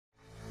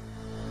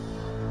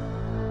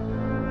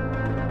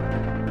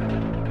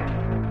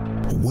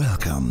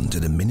Welcome to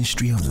the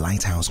ministry of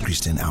Lighthouse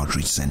Christian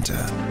Outreach Center.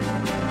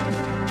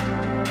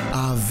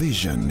 Our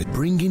vision is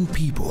bringing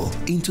people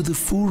into the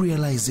full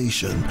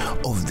realization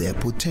of their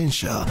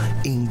potential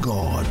in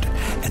God,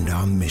 and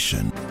our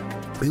mission,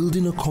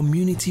 building a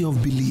community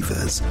of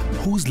believers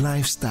whose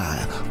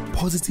lifestyle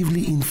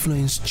positively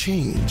influence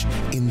change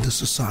in the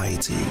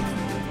society.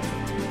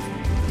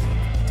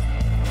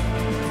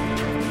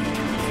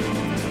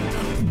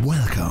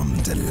 Welcome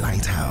to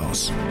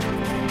Lighthouse.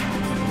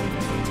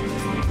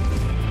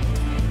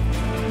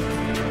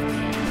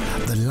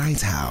 The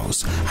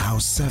Lighthouse,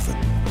 House 7,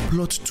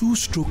 Plot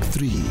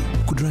 2/3,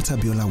 Kudrata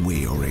Biola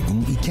Way,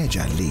 Oregun,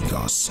 Ikeja,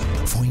 Lagos.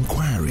 For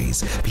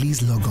inquiries,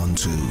 please log on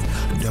to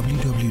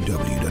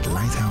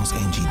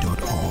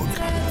www.lighthouseng.org.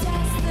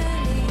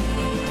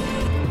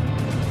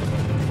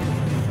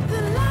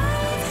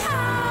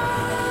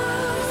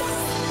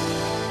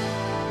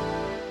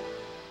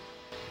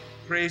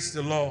 Praise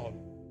the Lord.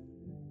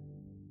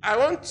 I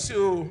want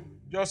to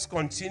just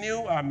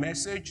continue our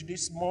message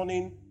this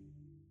morning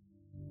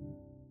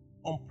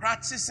on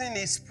practicing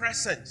His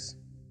presence.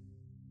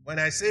 When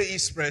I say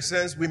His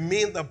presence, we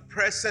mean the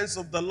presence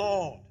of the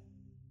Lord.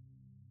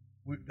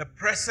 The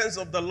presence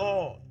of the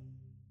Lord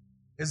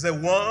is the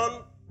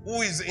one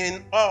who is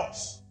in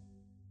us.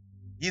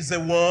 He's the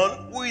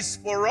one who is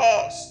for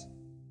us.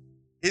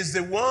 He's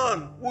the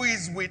one who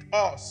is with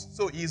us.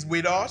 So He's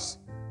with us,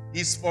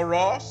 He's for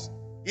us,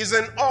 He's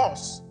in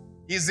us.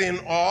 He's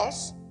in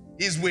us,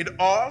 He's with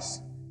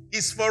us,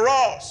 He's for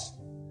us.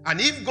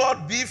 And if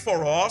God be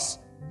for us,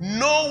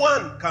 no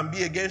one can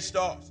be against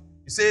us.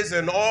 He says,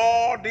 in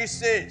all these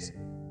things,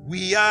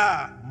 we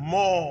are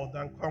more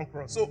than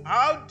conquerors. So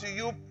how do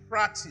you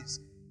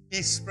practice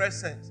His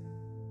presence?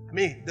 I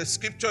mean, the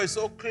scripture is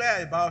so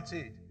clear about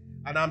it.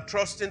 And I'm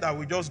trusting that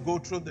we just go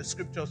through the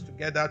scriptures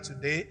together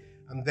today,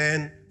 and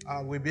then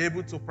we'll be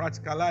able to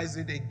practicalize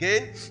it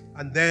again,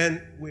 and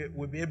then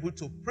we'll be able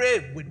to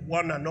pray with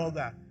one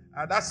another.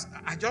 I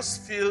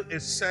just feel a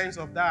sense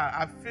of that.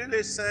 I feel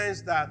a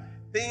sense that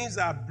things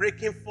are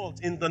breaking forth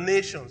in the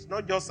nations,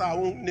 not just our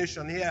own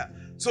nation here.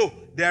 So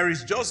there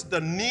is just the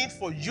need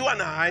for you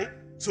and I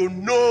to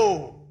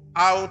know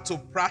how to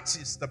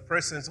practice the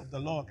presence of the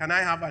Lord. Can I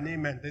have an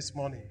amen this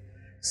morning?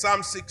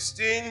 Psalm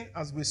 16,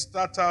 as we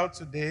start out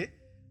today,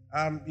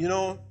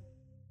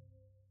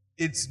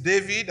 it's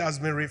David has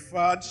been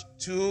referred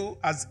to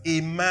as a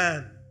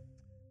man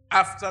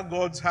after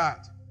God's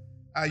heart.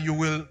 You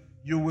will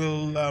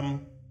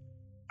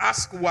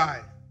ask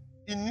why.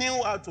 He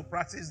knew how to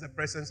practice the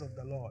presence of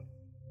the Lord.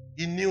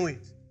 He knew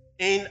it,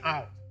 in,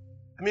 out.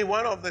 I mean,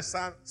 one of the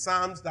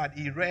Psalms that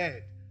he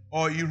read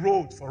or he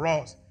wrote for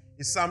us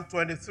is Psalm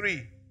 23.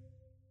 It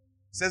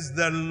says,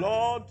 the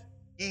Lord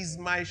is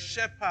my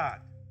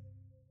shepherd.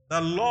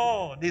 The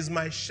Lord is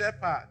my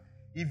shepherd.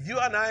 If you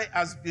and I,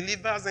 as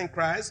believers in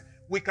Christ,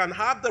 we can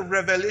have the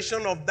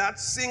revelation of that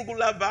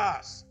singular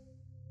verse.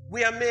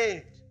 We are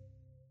made.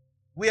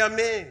 We are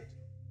made.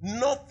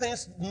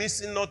 Nothing's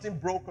missing, nothing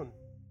broken.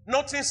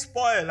 Nothing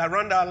spoiled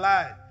around our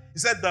life. He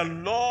said, the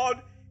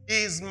Lord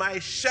is my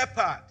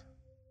shepherd.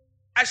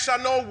 I shall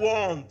not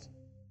want.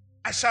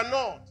 I shall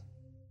not.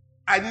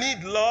 I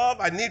need love.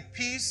 I need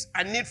peace.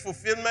 I need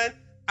fulfillment.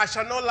 I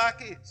shall not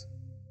lack it.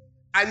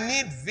 I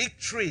need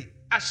victory.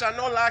 I shall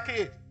not lack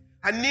it.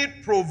 I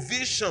need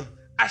provision.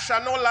 I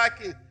shall not lack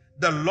it.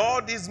 The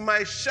Lord is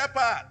my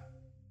shepherd.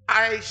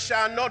 I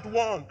shall not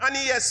want. And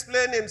he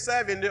explained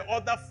himself in the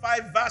other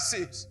 5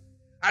 verses.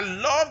 I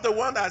love the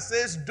one that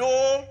says,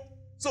 though.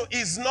 So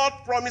he's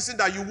not promising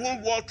that you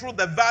won't walk through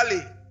the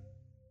valley.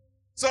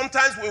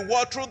 Sometimes we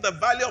walk through the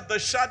valley of the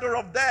shadow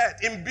of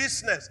death in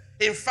business,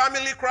 in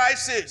family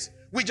crisis.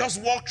 We just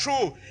walk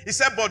through. He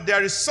said, but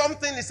there is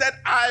something. He said,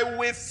 I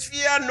will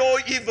fear no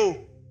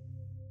evil.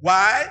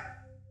 Why?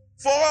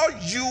 For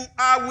you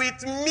are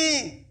with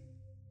me.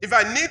 If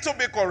I need to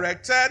be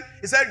corrected,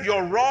 he said,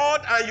 your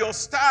rod and your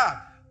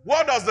staff.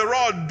 What does the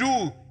rod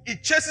do?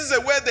 It chases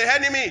away the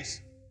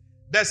enemies.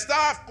 The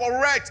staff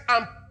corrects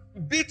and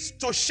beats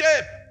to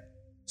shape.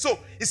 So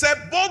he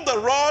said, both the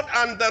rod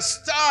and the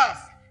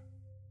staff,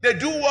 they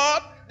do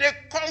what? They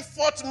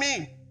comfort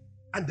me.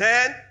 And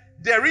then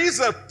there is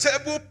a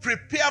table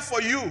prepared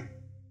for you.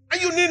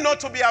 And you need not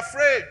to be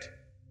afraid.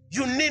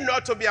 You need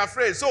not to be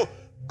afraid. So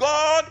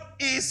God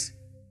is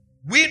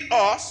with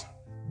us.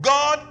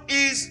 God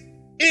is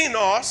in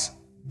us.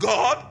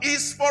 God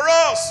is for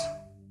us.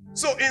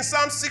 So in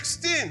Psalm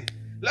 16,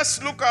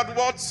 let's look at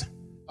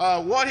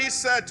what he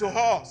said to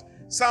us.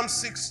 Psalm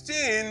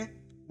 16,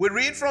 we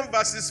read from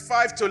verses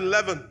 5 to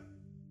 11.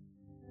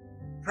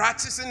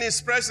 Practicing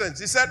his presence.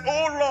 He said,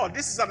 oh Lord,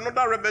 this is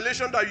another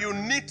revelation that you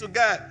need to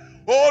get.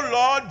 Oh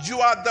Lord, you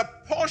are the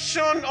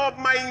portion of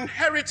my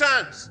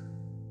inheritance.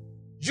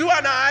 You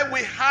and I,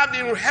 we have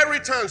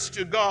inheritance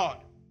to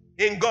God,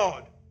 in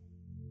God.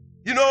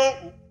 You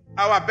know,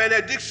 our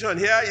benediction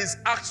here is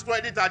Acts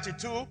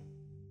 20:32.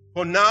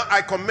 For now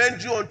I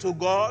commend you unto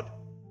God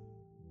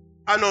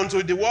and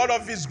unto the word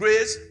of his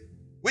grace,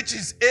 which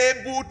is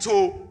able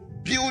to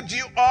build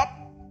you up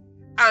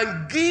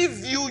and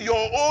give you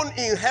your own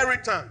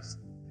inheritance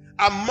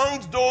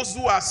among those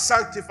who are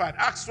sanctified.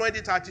 Acts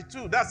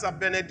 20:32. That's a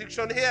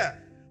benediction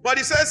here. But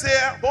it says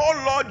here,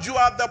 oh Lord, you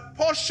are the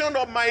portion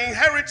of my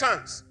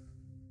inheritance,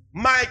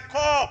 my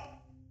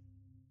cup.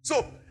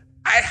 So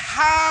I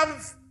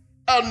have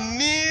a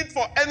need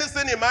for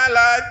anything in my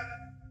life,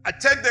 I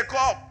take the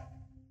cup.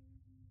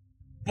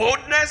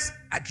 Boldness,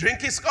 I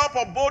drink his cup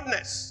of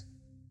boldness.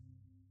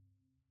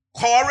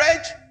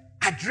 Courage,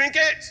 I drink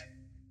it.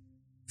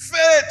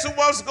 Faith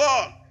towards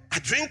God, I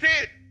drink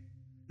it.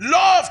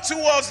 Love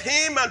towards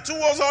him and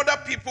towards other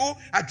people,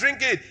 I drink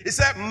it. He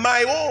said,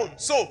 my own.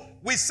 So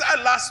we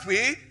said last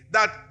week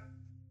that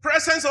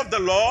presence of the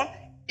Lord,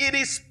 it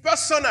is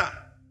personal.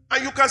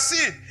 And you can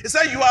see it. He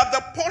said, you are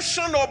the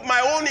portion of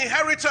my own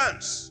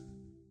inheritance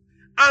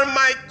and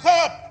my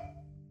cup.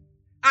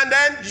 And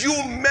then you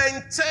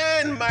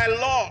maintain my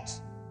lot.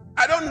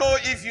 I don't know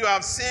if you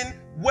have seen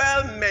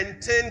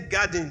well-maintained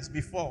gardens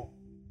before.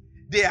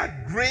 They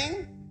are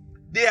green,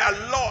 they are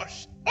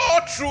lush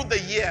all through the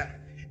year.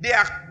 They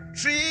are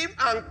trimmed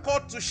and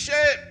cut to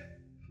shape.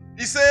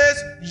 He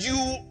says,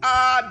 you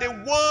are the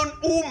one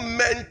who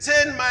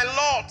maintain my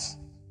lot.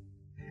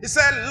 He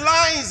said,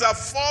 lines have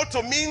fallen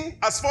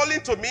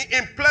to me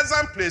in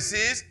pleasant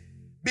places,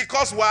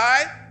 because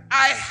why?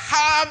 I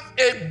have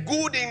a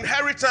good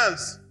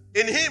inheritance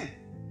in him.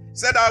 He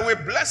said, I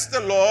will bless the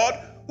Lord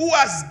who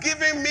has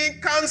given me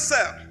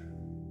counsel.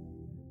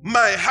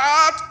 My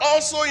heart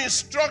also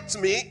instructs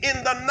me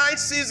in the night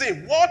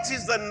season. What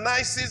is the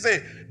night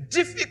season?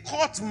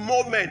 Difficult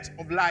moment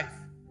of life.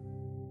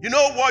 You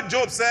know what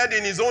Job said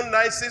in his own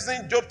night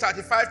season? Job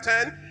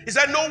 35:10. He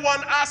said, no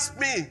one asked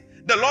me,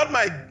 the Lord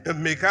my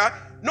maker,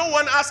 no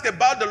one asked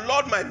about the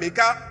Lord my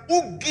maker,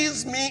 who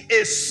gives me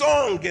a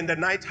song in the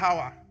night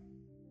hour.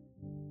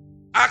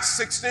 Acts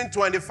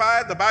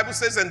 16:25, the Bible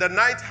says, in the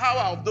night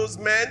hour of those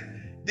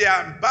men,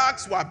 their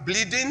backs were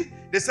bleeding.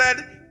 They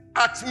said,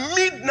 at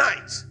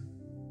midnight,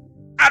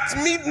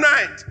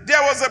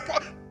 there was a,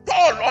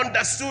 Paul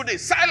understood it,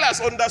 Silas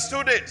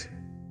understood it.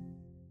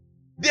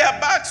 Their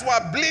backs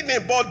were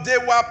bleeding, but they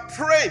were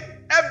praying.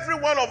 Every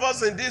one of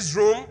us in this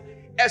room,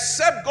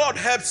 except God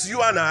helps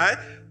you and I,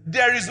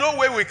 there is no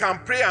way we can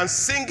pray and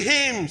sing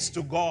hymns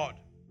to God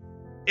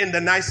in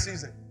the night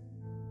season.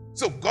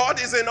 So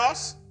God is in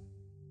us.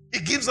 He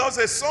gives us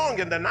a song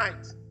in the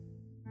night.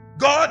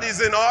 God is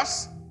in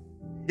us.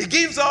 He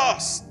gives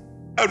us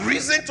a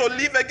reason to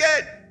live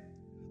again.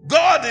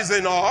 God is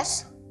in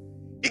us.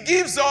 He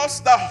gives us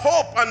the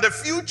hope and the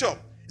future.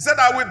 He said,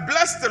 I will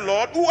bless the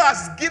Lord who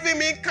has given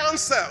me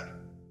counsel.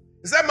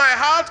 He said, my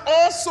heart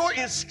also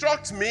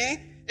instructs me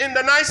in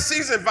the night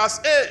season. Verse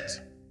 8. He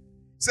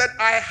said,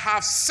 I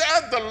have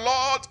set the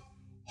Lord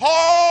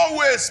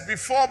always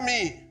before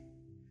me.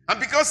 And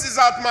because he's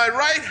at my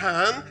right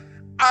hand,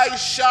 I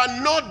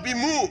shall not be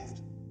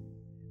moved.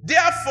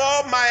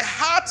 Therefore, my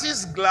heart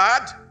is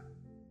glad,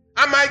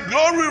 and my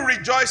glory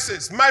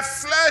rejoices. My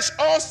flesh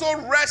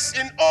also rests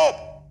in hope.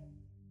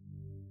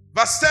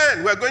 Verse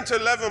 10, we're going to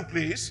 11,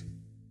 please.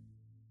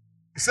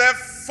 He said,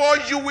 for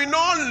you will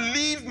not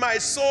leave my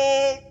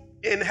soul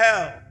in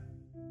hell.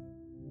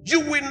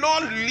 You will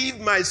not leave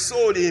my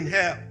soul in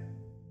hell.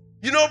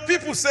 You know,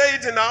 people say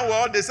it in our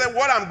world. They say,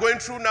 what I'm going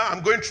through now,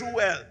 I'm going through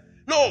hell.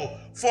 No,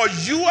 for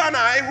you and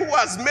I, who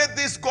has made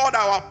this God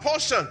our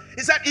portion,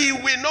 he said he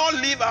will not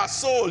leave our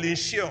soul in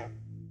Sheol.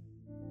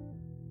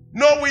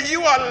 Nor will you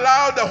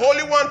allow the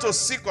Holy One to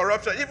see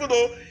corruption, even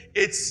though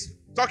it's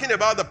talking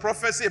about the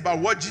prophecy about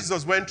what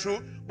Jesus went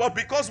through, but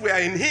because we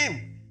are in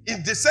him.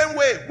 In the same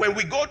way, when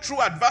we go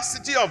through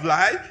adversity of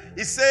life,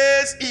 he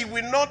says he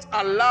will not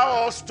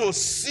allow us to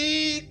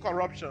see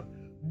corruption.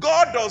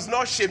 God does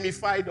not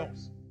shamify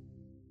us.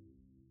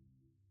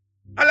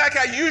 And like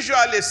I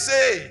usually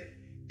say,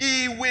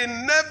 he will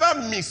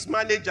never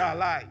mismanage our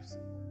lives.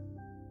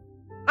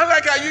 And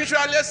like I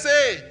usually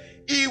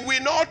say, he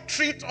will not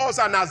treat us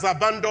as an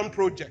abandoned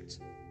project.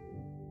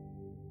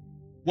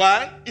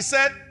 Why? He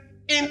said,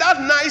 in that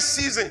night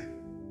season,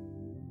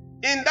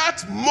 in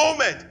that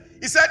moment,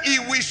 he said he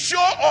will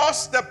show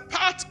us the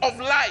path of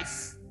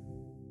life.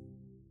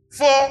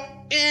 For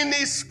in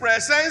his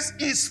presence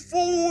is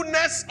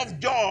fullness of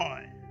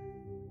joy.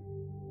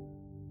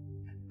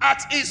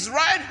 At his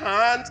right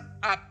hand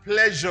are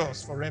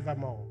pleasures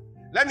forevermore.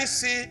 Let me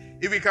see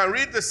if we can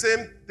read the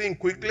same thing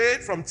quickly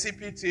from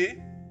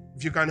TPT.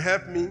 If you can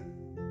help me.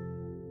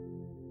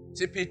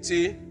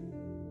 TPT.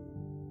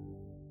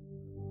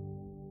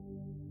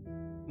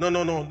 No.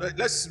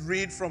 Let's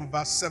read from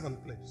verse 7,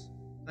 please.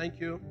 Thank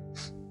you.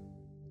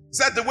 It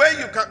said the way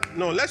you can...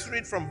 No, let's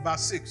read from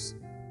verse 6.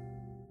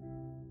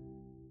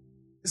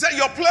 It said,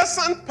 your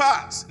pleasant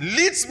path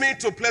leads me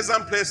to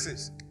pleasant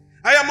places.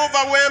 I am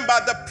overwhelmed by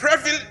the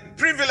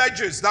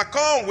privileges that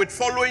come with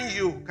following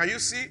you. Can you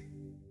see?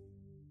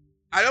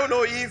 I don't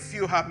know if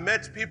you have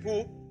met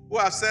people who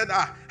have said,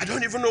 I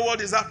don't even know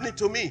what is happening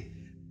to me.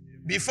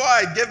 Before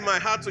I gave my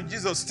heart to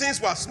Jesus,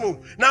 things were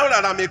smooth. Now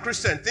that I'm a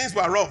Christian, things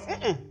were rough.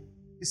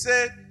 He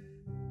said,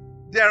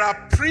 there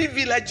are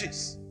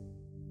privileges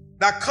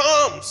that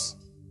comes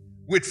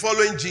with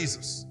following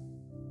Jesus.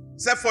 He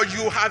said, for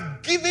you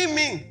have given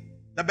me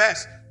The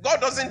best.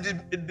 God doesn't,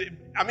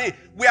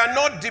 we are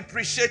not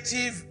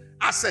depreciative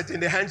asset in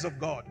the hands of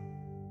God.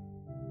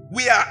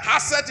 We are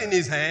asset in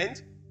his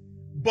hand,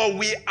 but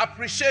we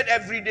appreciate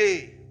every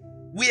day.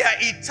 We are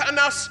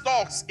eternal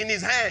stocks in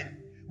his hand.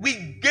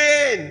 We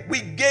gain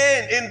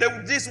in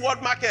this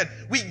world market.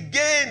 We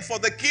gain for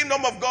the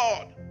kingdom of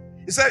God.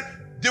 He said,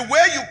 the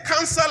way you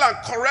counsel and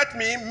correct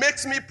me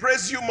makes me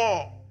praise you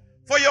more.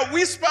 For your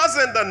whispers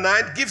in the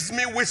night gives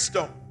me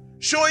wisdom,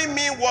 showing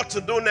me what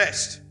to do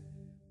next.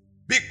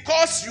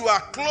 Because you are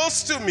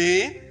close to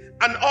me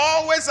and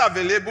always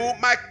available,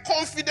 my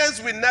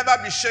confidence will never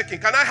be shaken.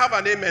 Can I have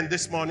an amen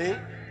this morning?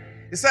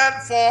 He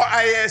said, for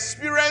I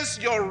experience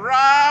your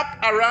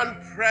wrap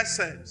around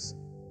presence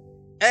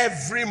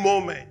every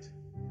moment.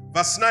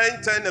 Verse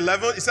 9, 10,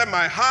 11, he said,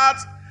 my heart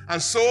and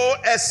soul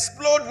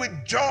explode with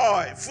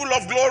joy, full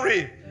of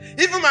glory.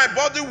 Even my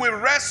body will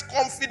rest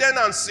confident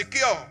and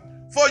secure.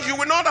 For you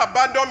will not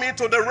abandon me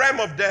to the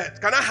realm of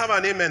death. Can I have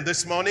an amen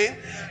this morning?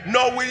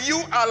 Nor will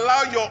you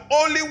allow your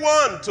only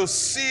one to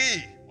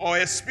see or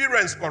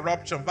experience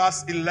corruption.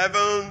 Verse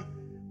 11,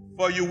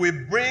 for you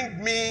will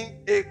bring me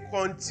a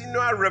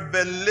continual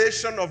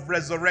revelation of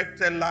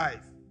resurrected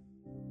life.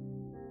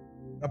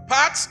 The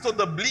path to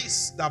the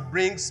bliss that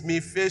brings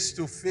me face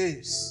to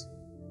face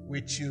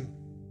with you.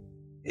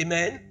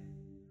 Amen?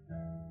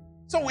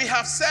 So we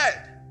have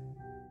said,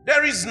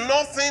 there is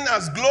nothing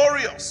as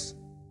glorious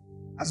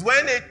as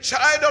when a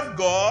child of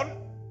God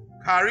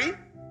carry,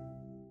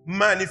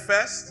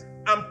 manifest,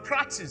 and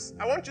practice.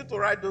 I want you to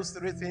write those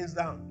three things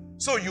down.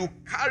 So you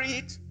carry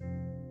it,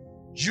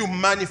 you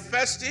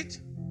manifest it,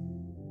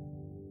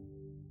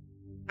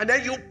 and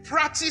then you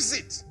practice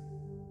it.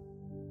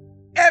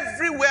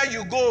 Everywhere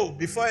you go,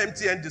 before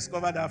MTN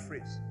discovered that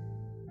phrase.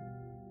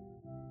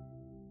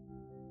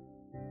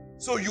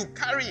 So you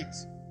carry it.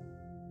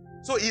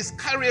 So it's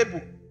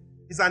carryable.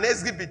 It's an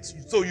exhibit.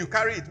 So you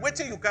carry it. What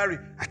do you carry?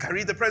 I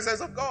carry the presence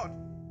of God.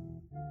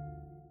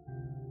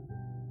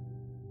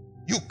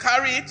 You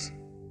carry it.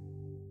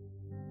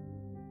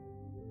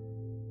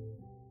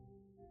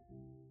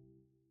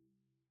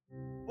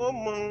 Oh,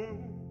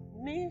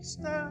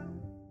 minister,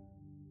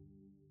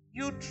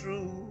 you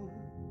true.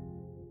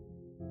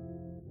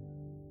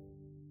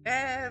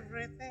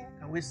 Everything.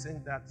 Can we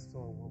sing that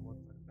song one more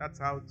time? That's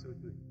how to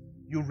do it.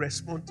 You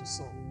respond to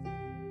song.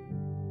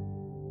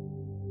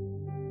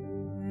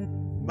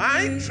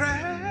 My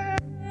treasure,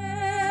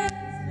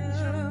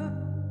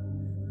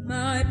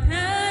 my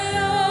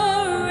priority.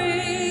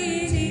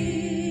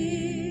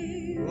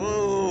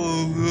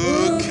 Oh,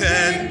 who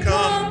can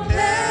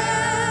compare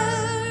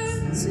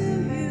to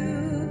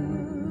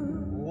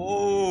you?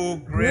 Oh,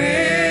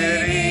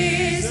 great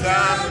is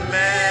the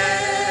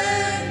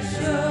measure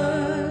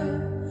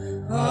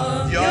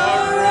of your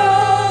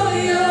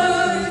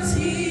royalty,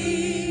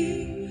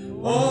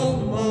 oh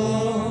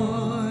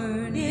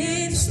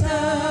morning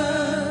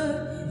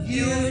star,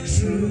 you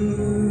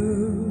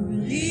truly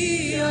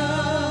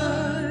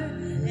are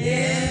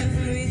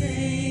everything.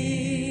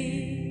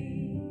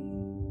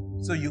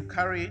 So you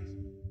carry it,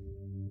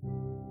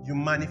 you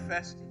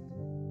manifest it,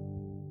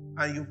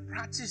 and you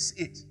practice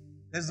it.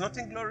 There's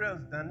nothing glorious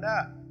than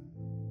that.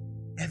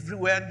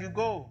 Everywhere you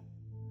go,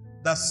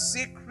 the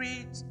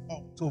secret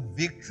to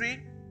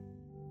victory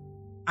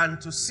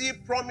and to see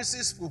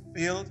promises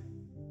fulfilled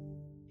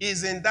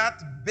is in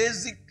that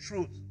basic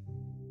truth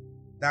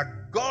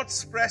that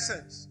God's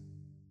presence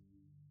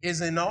is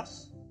in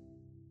us,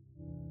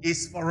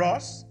 is for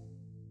us,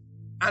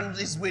 and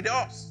is with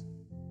us.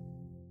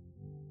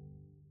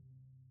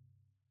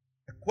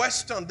 The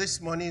question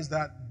this morning is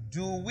that,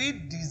 do we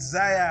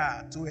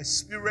desire to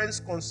experience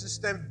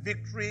consistent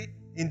victory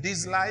in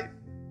this life?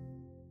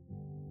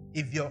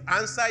 If your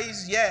answer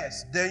is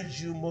yes, then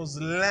you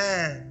must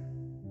learn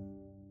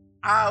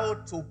how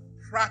to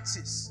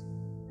practice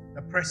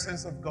the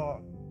presence of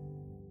God.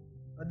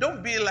 Now,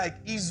 don't be like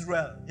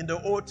Israel in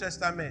the Old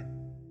Testament.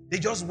 They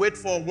just wait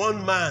for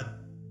one man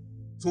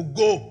to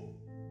go,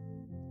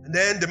 and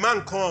then the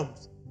man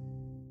comes.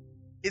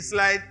 It's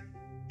like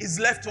it's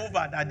left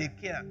over that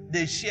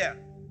they share.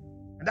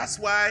 And that's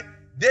why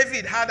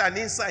David had an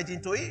insight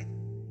into it.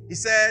 He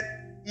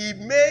said he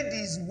made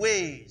his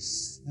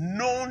ways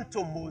known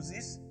to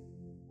Moses,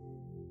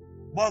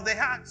 but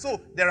so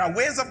there are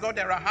ways of God,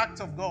 there are acts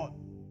of God.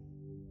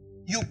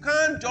 You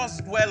can't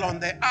just dwell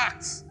on the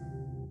acts.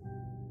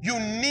 You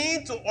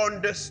need to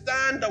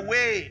understand the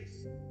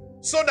ways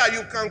so that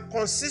you can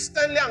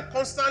consistently and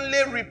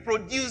constantly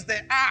reproduce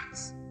the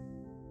acts.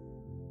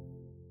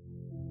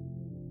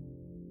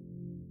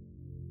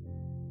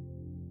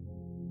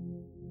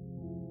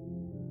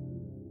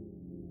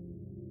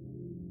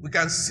 We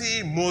can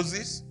see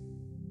Moses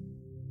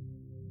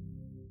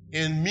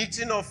in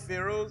meeting of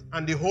Pharaoh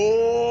and the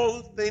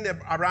whole thing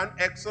around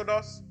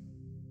Exodus.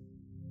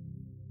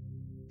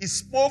 He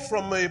spoke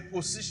from a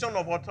position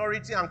of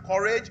authority and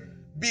courage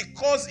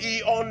because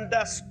he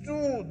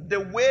understood the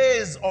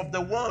ways of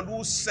the one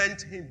who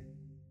sent him.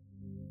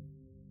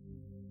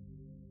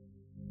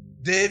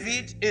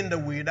 David in the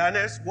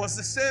wilderness was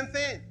the same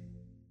thing.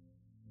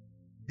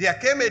 There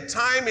came a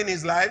time in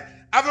his life,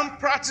 having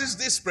practiced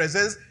this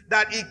presence,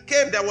 that it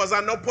came, there was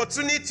an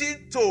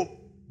opportunity to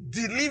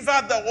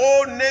deliver the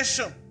whole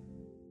nation.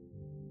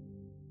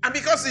 And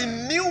because he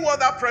knew what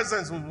that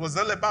presence was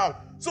all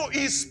about, so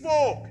he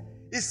spoke.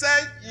 He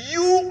said,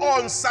 you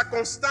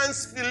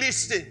uncircumcised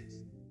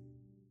Philistines.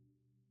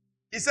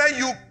 He said,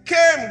 you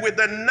came with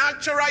the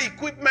natural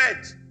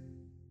equipment,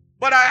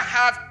 but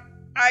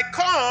I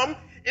come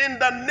in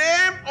the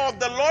name of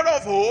the Lord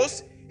of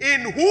hosts,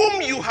 in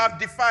whom you have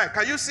defied.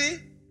 Can you see?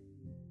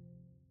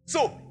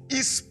 So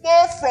he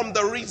spoke from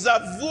the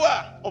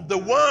reservoir of the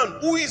one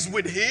who is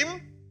with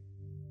him,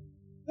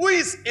 who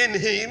is in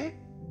him,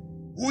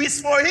 who is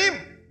for him.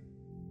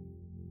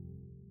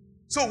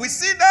 So we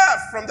see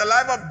that from the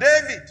life of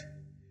David.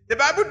 The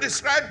Bible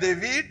described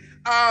David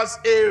as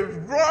a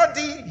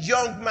ruddy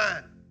young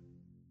man.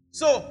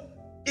 So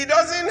he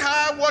doesn't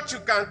have what you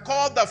can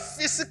call the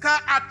physical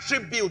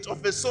attribute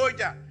of a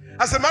soldier.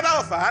 As a matter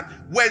of fact,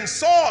 when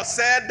Saul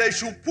said they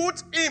should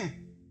put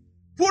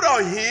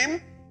on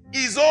him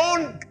his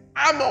own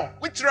armor,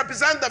 which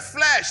represents the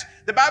flesh,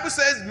 the Bible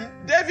says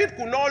David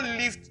could not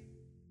lift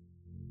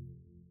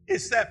a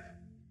step.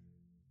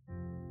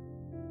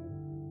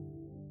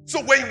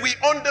 So when we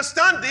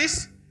understand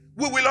this,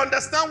 we will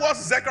understand what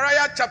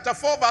Zechariah chapter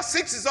 4 verse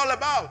 6 is all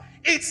about.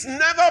 It's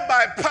never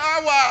by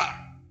power.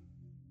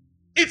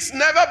 It's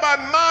never by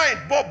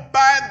might, but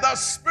by the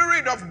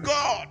Spirit of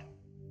God.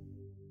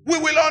 We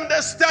will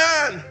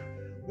understand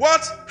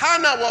what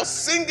Hannah was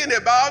singing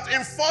about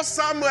in 1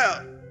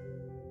 Samuel,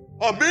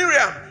 or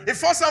Miriam, in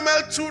 1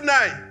 Samuel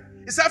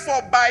 2:9. It said,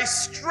 for by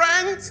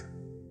strength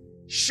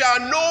shall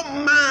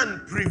no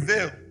man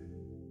prevail.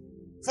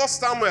 1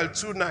 Samuel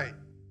 2:9.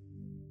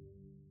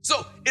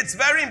 So it's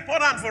very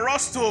important for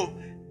us to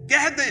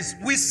get this.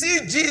 We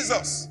see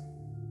Jesus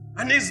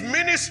and his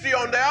ministry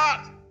on the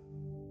earth.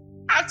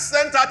 Acts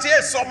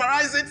 10:38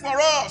 summarize it for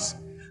us.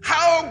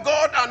 How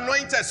God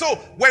anointed. So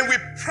when we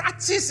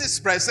practice his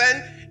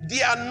presence,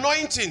 the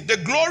anointing, the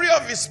glory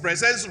of his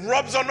presence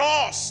rubs on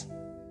us.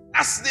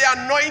 That's the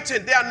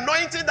anointing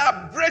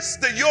that breaks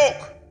the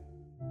yoke.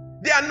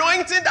 The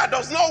anointing that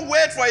does not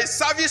wait for a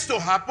service to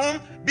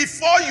happen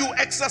before you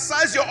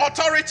exercise your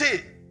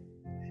authority.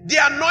 The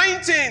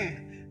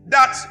anointing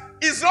that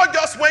is not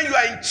just when you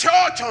are in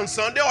church on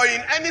Sunday or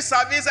in any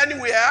service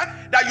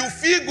anywhere that you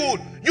feel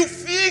good. You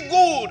feel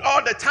good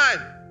all the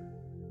time.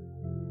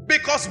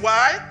 Because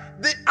why?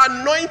 The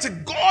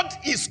anointing, God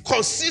is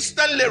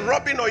consistently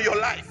rubbing on your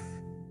life.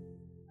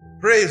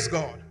 Praise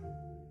God.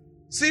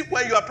 See,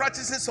 when you are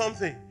practicing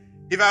something,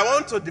 if I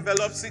want to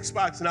develop 6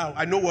 packs now,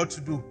 I know what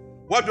to do.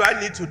 What do I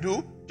need to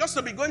do? Just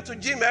to be going to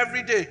gym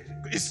every day.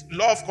 It's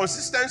law of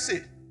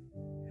consistency.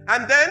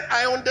 And then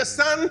I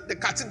understand the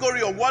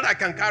category of what I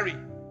can carry.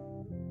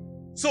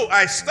 So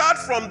I start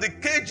from the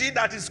kg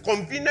that is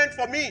convenient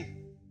for me.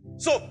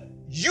 So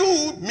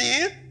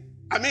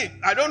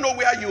I don't know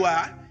where you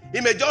are.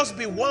 It may just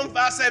be 1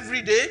 verse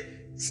every day.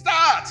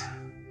 Start.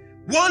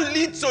 1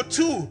 lead to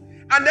 2.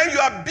 And then you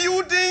are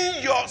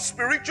building your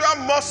spiritual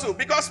muscle.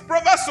 Because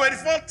Proverbs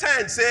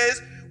 24:10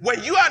 says,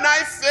 when you and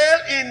I fail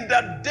in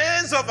the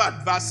days of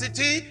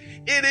adversity,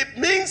 it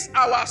means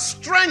our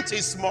strength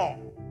is small.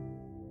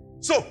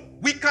 So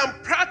we can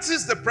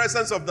practice the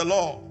presence of the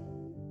Lord.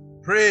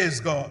 Praise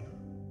God.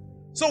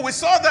 So we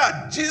saw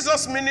that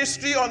Jesus'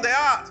 ministry on the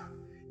earth.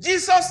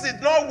 Jesus did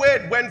not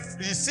wait when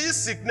he sees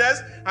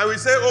sickness and we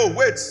say, oh,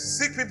 wait,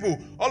 sick people,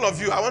 all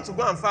of you, I want to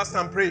go and fast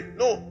and pray.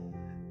 No.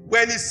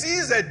 When he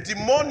sees a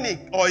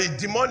demonic or a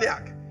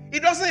demoniac, he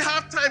doesn't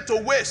have time to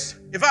waste.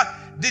 In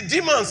fact, the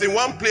demons in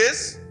one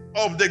place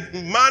of the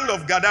man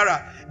of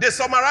Gadara, they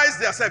summarize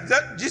themselves.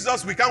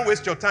 Jesus, we can't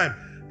waste your time.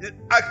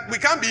 We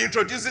can't be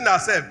introducing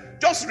ourselves.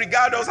 Just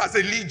regard us as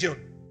a legion.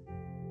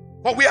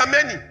 But we are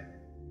many.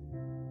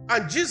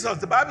 And Jesus,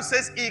 the Bible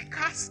says, he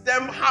cast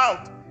them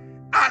out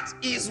at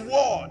his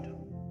word.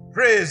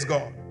 Praise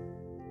God.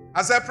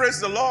 I said,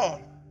 praise the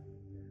Lord.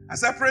 I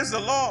said, praise the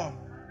Lord.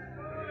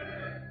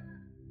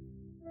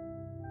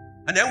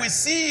 And then we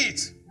see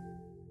it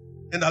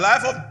in the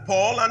life of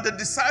Paul and the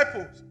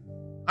disciples.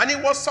 And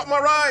it was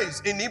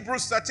summarized in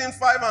Hebrews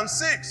 13:5 and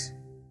 6.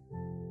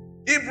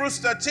 Hebrews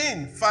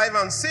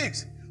 13:5 and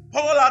 6.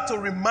 Paul had to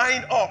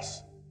remind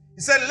us.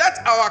 He said,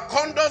 let our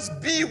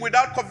conduct be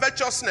without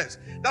covetousness.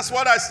 That's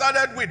what I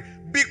started with.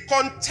 Be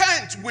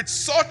content with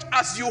such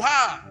as you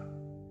are.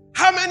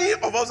 How many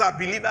of us are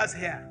believers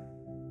here?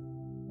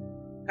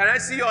 Can I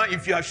see you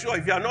if you are sure?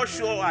 If you are not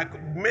sure, I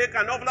could make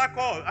another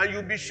call and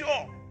you'll be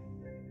sure.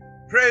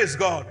 Praise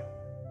God.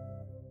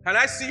 Can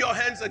I see your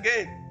hands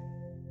again?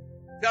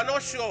 If you are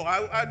not sure,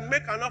 I'll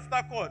make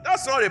another call.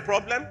 That's not a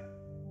problem.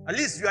 At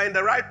least you are in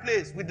the right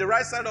place with the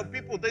right set of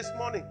people this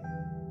morning.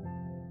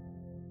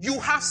 You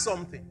have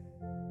something.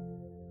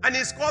 And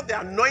it's called the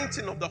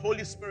anointing of the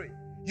Holy Spirit.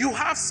 You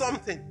have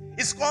something.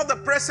 It's called the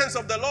presence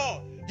of the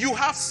Lord. You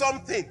have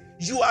something.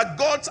 You are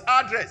God's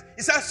address.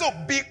 He says, so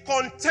be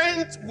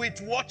content with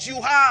what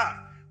you have.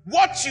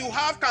 What you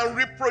have can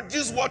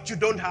reproduce what you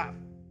don't have.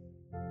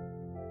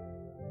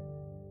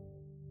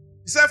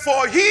 He said,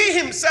 for he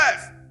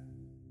himself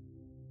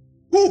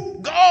Who?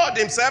 God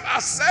himself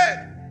has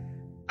said.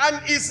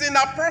 And it's in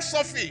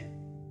apostrophe.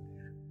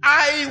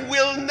 I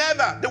will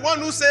never. The one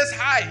who says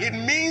hi, it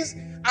means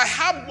I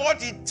have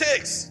what it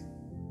takes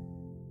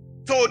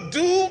to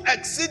do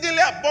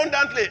exceedingly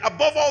abundantly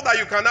above all that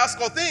you can ask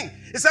or think.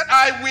 He said,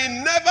 I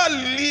will never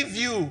leave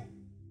you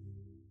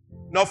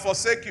nor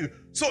forsake you.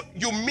 So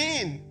you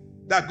mean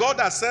that God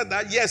has said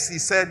that? Yes, he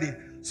said it.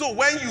 So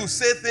when you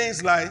say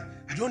things like,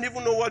 I don't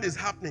even know what is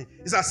happening,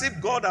 it's as if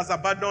God has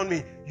abandoned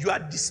me. You are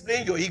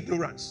displaying your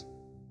ignorance.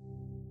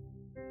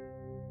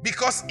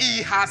 Because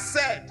he has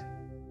said,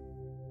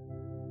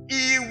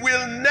 he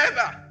will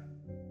never.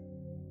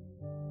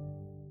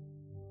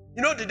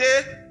 You know,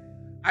 today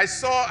I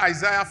saw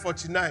Isaiah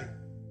 49,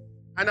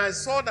 and I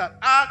saw that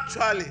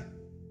actually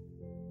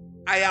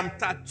I am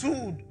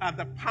tattooed at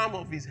the palm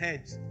of his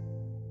hands.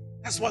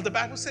 That's what the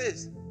Bible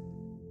says.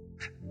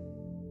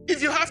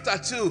 If you have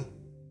tattoo,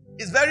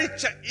 it's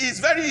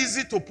very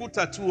easy to put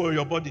tattoo on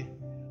your body,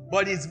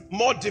 but it's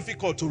more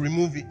difficult to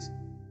remove it.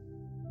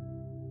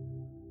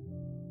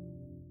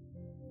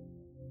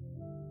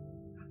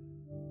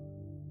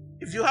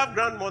 If you have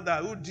grandmother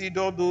who did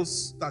all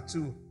those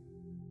tattoos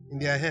in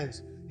their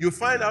hands, you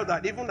find out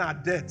that even her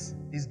death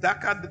is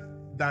darker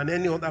than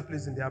any other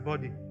place in their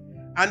body.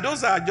 And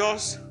those are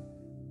just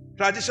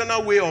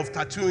traditional way of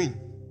tattooing.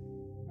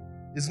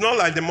 It's not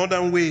like the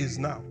modern ways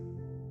now.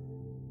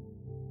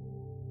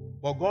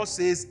 But God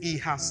says he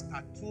has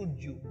tattooed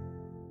you.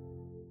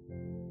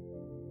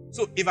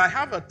 So if I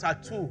have a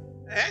tattoo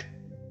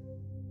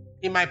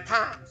in my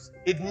palms,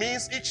 it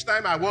means each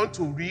time I want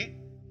to read,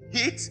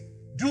 hit,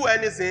 do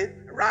anything,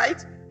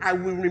 right, I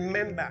will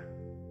remember.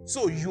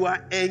 So you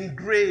are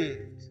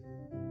engraved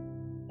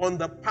on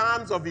the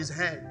palms of his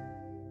hand.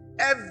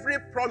 Every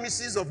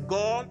promises of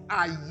God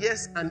are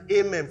yes and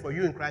amen for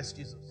you in Christ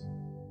Jesus.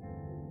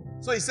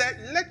 So he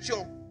said, let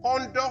your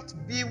conduct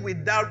be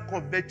without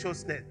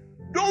covetousness.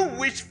 Don't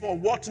wish for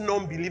what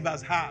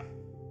non-believers have.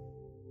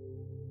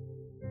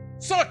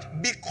 Such,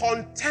 be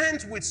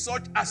content with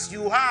such as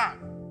you have.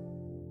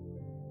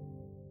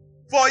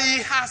 For he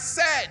has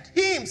said,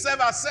 he himself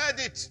has said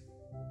it,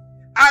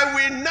 I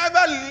will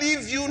never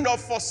leave you nor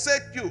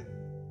forsake you.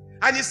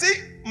 And you see,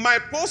 my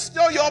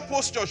posture, your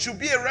posture should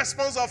be a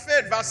response of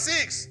faith. Verse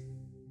 6.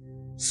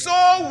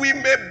 So we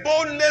may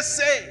boldly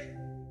say.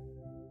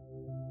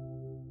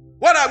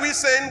 What are we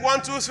saying?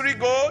 1, 2, 3,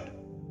 God?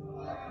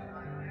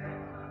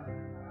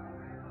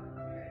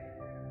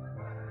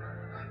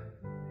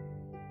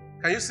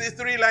 Can you see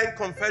 3-line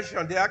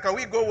confession there? Can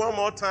we go one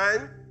more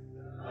time?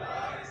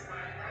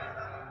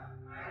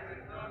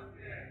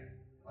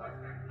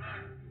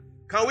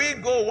 Can we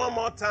go one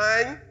more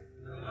time?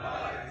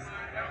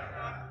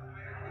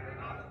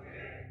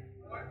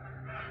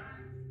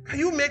 Can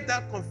you make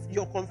that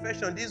your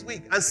confession this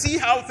week and see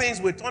how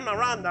things will turn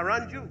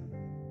around you?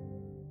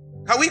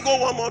 Can we go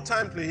one more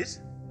time,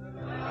 please?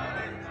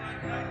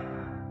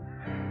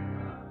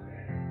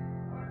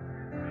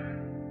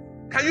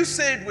 Can you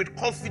say it with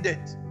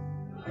confidence?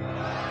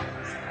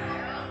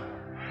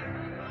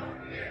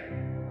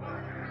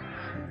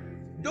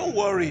 Don't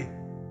worry.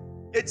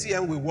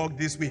 ATM will work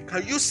this week.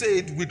 Can you say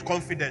it with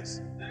confidence?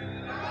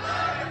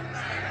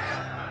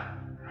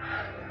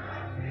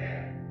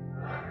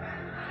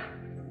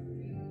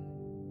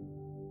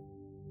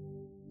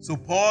 So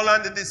Paul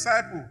and the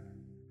disciple,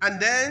 and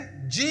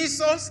then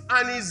Jesus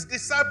and his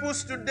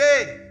disciples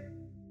today.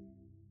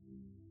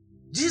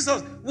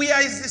 Jesus, we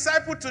are his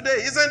disciple today,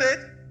 isn't it?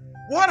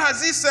 What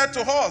has he said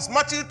to us?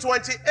 Matthew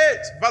 28,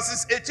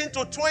 verses 18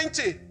 to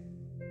 20.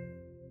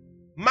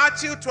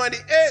 Matthew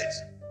 28.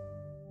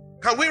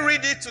 Can we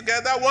read it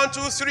together? 1,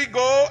 2, 3,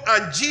 go.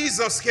 And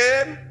Jesus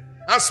came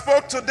and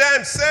spoke to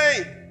them,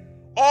 saying,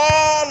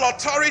 all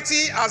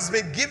authority has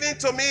been given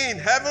to me in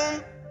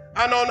heaven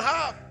and on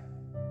earth.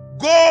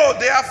 Go,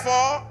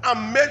 therefore,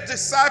 and make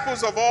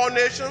disciples of all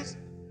nations,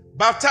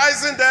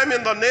 baptizing them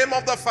in the name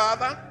of the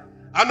Father,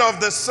 and of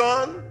the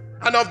Son,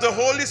 and of the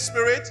Holy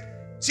Spirit,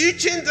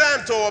 teaching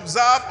them to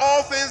observe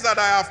all things that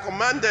I have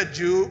commanded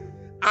you.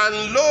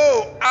 And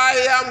lo,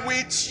 I am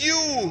with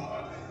you.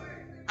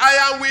 I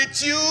am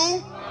with you.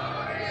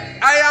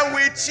 I am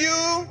with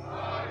you.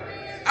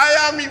 I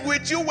am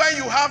with you when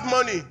you have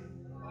money.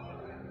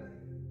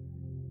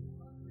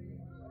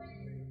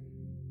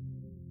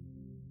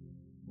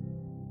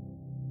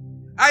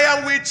 I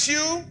am with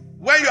you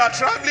when you are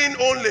traveling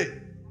only.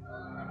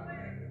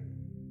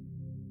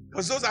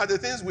 Because those are the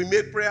things we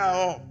make prayer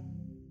of.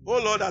 Oh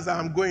Lord, as I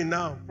am going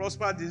now,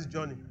 prosper this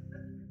journey.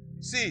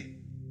 See,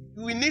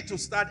 we need to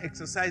start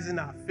exercising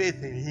our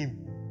faith in him.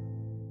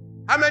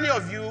 How many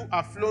of you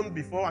have flown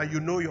before and you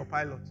know your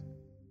pilot?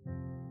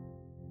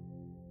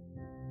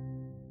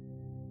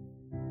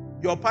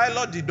 Your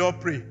pilot did not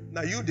pray.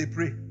 Now you they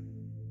pray.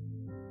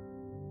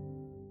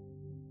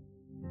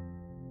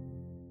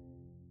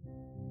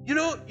 You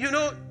know,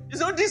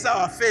 this is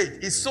our faith.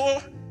 It's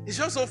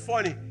just so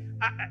funny.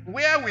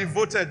 Where we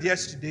voted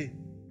yesterday,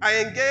 I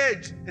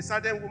engaged a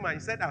certain woman. He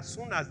said, as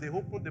soon as they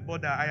opened the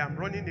border, I am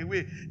running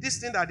away. This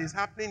thing that is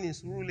happening in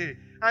Surulere.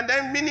 And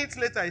then minutes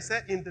later, he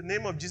said, in the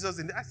name of Jesus.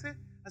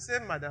 I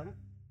said, madam,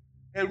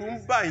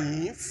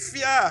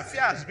 fear.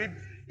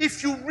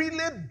 If you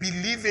really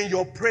believe in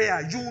your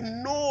prayer, you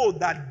know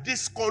that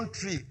this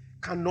country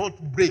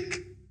cannot break.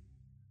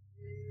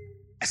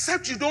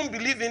 Except you don't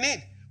believe in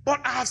it.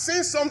 But I have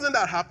seen something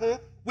that happened.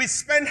 We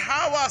spend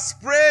hours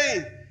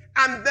praying,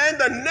 and then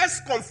the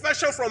next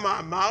confession from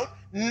our mouth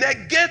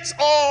negates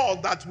all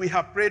that we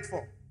have prayed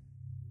for.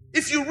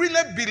 If you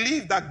really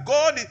believe that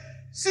God is...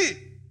 See,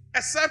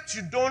 except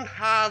you don't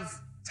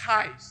have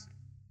ties.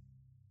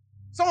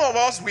 Some of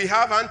us, we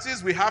have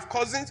aunties, we have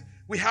cousins,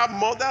 we have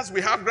mothers,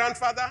 we have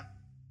grandfather.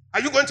 Are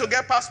you going to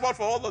get passport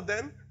for all of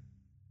them?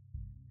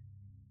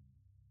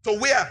 To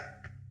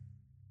where?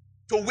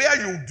 To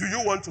where do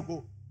you want to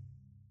go?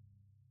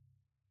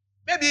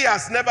 Maybe it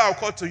has never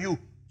occurred to you.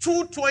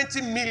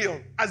 220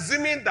 million,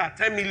 assuming that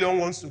 10 million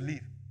wants to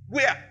leave.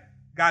 Where?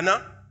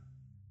 Ghana?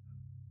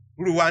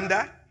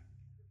 Rwanda?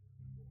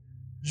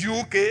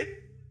 UK?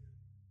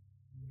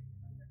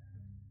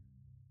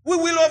 We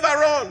will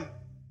overrun.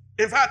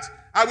 In fact,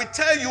 I will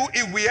tell you,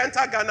 if we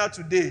enter Ghana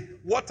today,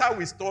 water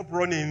will stop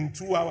running in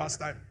 2 hours'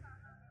 time.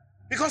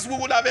 Because we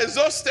would have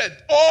exhausted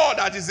all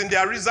that is in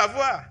their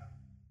reservoir.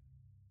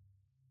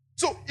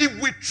 So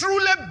if we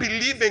truly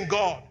believe in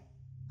God,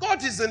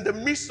 God is in the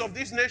midst of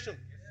this nation.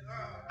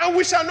 And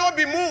we shall not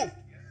be moved.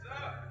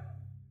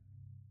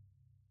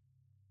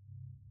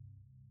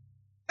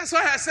 That's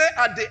why I say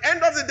at the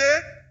end of the day,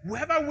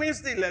 whoever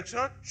wins the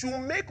election should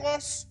make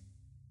us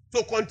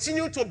to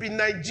continue to be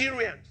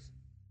Nigerians.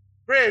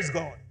 Praise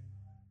God.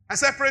 I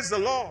said, praise the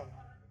Lord.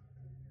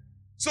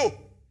 So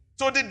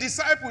the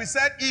disciple, he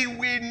said, he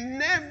will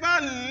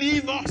never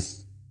leave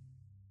us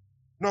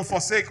nor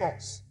forsake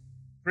us.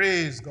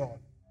 Praise God.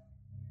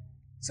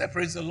 Say,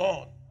 praise the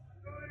Lord.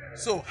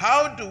 So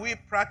how do we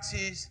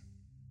practice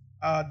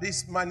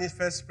this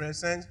manifest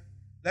presence?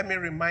 Let me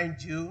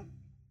remind you,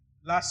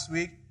 last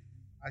week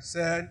I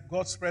said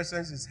God's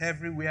presence is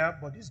everywhere,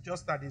 but it's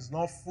just that it's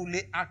not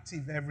fully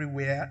active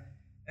everywhere,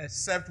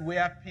 except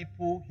where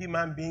people,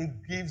 human beings,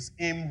 gives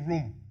him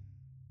room.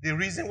 The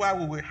reason why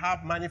we will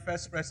have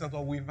manifest presence,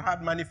 or we've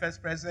had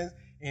manifest presence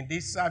in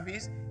this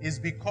service, is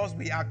because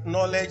we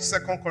acknowledge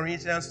 2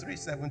 Corinthians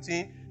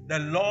 3:17, the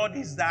Lord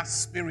is that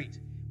Spirit.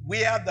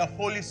 Where the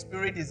Holy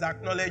Spirit is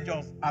acknowledged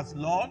as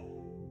Lord,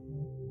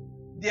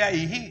 there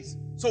He is.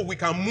 So we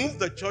can move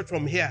the church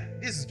from here.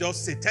 This is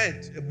just a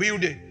tent, a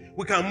building.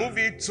 We can move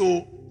it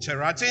to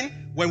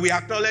Sheraton. When we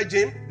acknowledge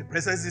Him, the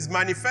presence is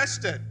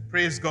manifested.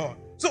 Praise God.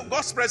 So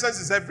God's presence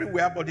is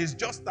everywhere, but it's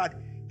just that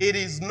it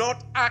is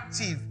not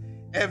active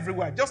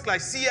everywhere. Just like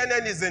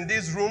CNN is in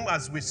this room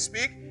as we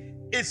speak,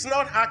 it's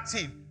not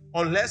active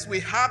unless we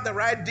have the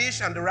right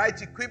dish and the right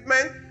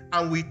equipment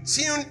and we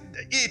tune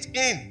it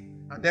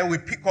in, and then we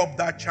pick up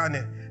that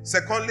channel.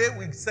 Secondly,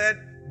 we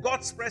said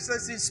God's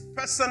presence is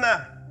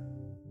personal.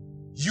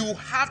 You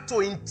have to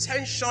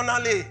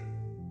intentionally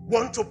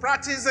want to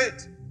practice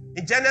it.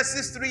 In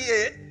Genesis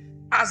 3:8,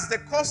 as the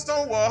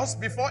custom was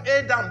before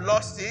Adam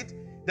lost it,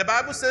 the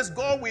Bible says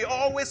God will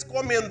always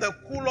come in the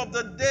cool of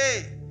the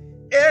day.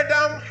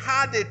 Adam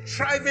had a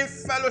thriving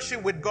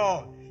fellowship with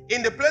God.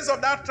 In the place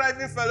of that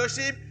thriving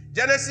fellowship,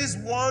 Genesis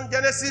 1,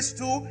 Genesis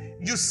 2,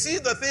 you see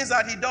the things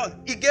that he does.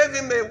 He gave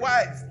him a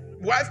wife.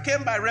 Wife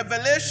came by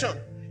revelation.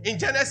 In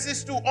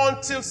Genesis 2,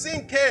 until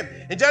sin came.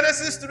 In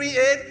Genesis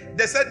 3:8,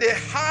 they said they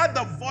heard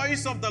the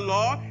voice of the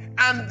Lord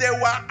and they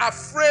were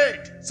afraid.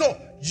 So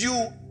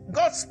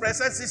God's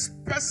presence is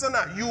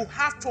personal. You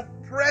have to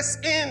press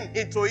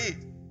into it.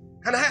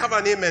 Can I have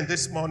an amen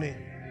this morning?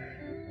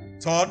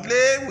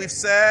 Thirdly, we've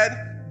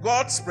said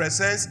God's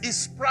presence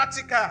is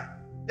practical.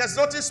 There's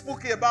nothing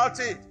spooky about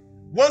it.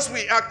 Once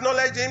we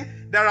acknowledge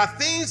Him, there are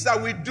things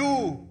that we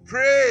do,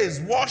 praise,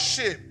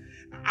 worship,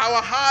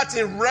 our heart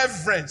in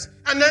reverence,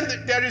 and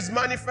then there is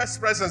manifest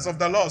presence of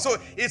the Lord. So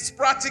it's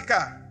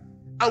practical,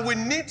 and we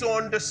need to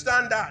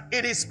understand that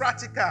it is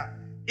practical.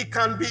 It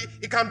can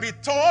be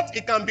taught,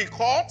 it can be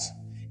caught,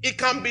 it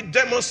can be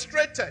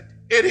demonstrated.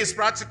 It is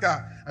practical.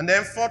 And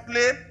then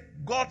fourthly,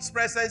 God's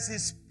presence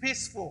is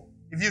peaceful.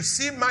 If you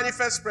see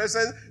manifest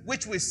presence,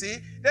 which we see,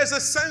 there's a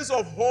sense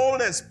of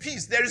wholeness,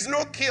 peace. There is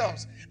no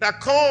chaos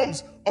that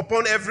comes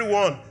upon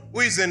everyone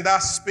who is in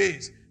that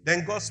space.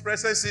 Then God's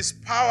presence is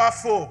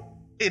powerful.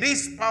 It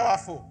is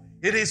powerful.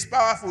 It is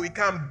powerful. It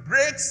can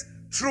break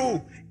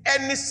through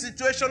any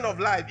situation of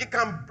life. It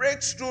can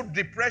break through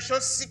depression,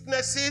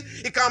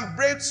 sicknesses. It can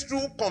break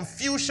through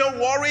confusion,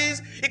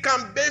 worries. It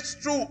can break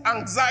through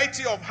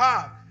anxiety of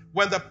heart.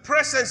 When the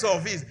presence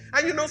of His,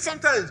 and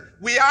sometimes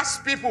we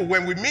ask people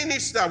when we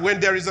minister, when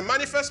there is a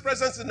manifest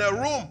presence in a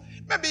room,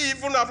 maybe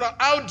even after,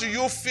 how do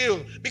you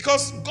feel?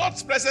 Because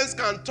God's presence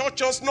can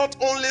touch us, not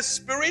only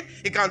spirit,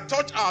 it can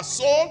touch our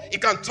soul,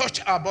 it can touch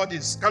our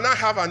bodies. Can I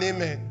have an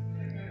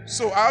amen?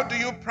 So how do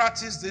you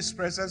practice this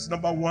presence?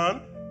 Number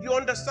one, you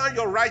understand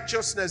your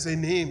righteousness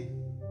in Him.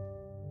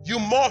 You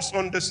must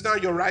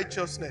understand your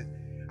righteousness.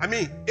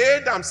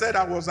 Adam said,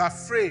 I was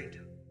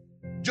afraid.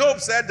 Job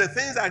said, the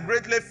things I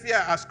greatly fear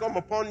has come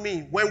upon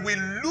me. When we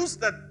lose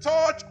the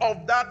touch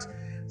of that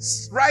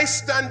right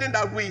standing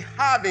that we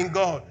have in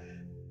God.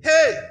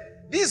 Hey,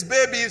 this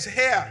baby is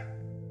here.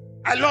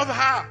 I love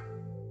her.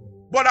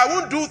 But I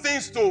won't do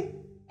things to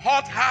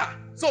hurt her.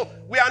 So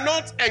we are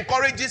not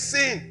encouraging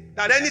sin,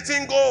 that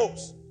anything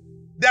goes.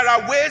 There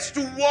are ways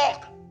to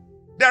walk.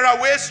 There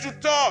are ways to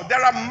talk.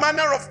 There are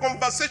manner of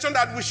conversation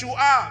that we should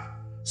have.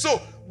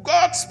 So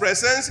God's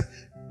presence,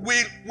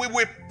 we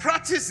will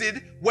practice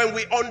it when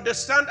we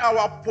understand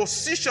our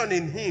position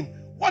in Him.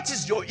 What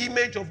is your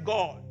image of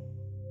God?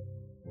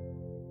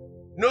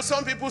 You know,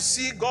 some people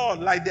see God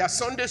like their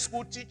Sunday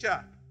school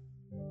teacher.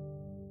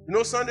 You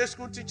know, Sunday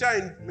school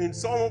teacher in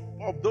some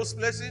of those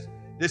places,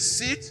 they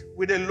sit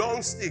with a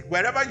long stick.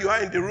 Wherever you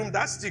are in the room,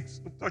 that stick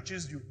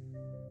touches you.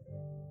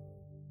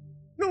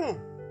 No,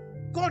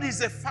 God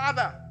is a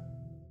father.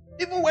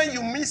 Even when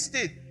you missed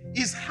it,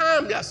 His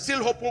hand is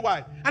still open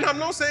wide. And I'm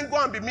not saying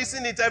go and be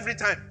missing it every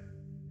time.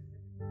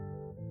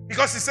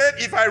 Because He said,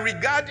 if I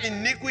regard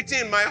iniquity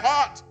in my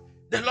heart,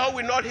 the Lord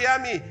will not hear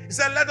me. He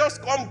said, let us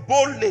come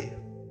boldly.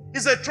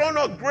 It's a throne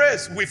of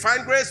grace. We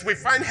find grace, we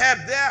find help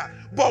there.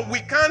 But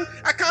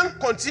I can't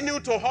continue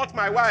to hurt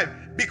my wife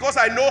because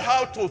I know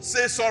how to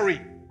say sorry.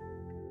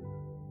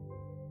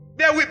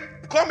 There will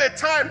come a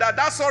time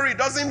that sorry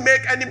doesn't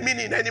make any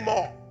meaning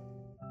anymore.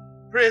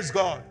 Praise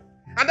God.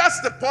 And that's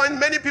the point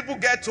many people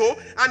get to,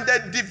 and they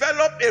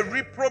develop a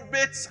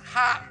reprobate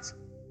heart.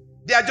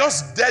 They are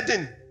just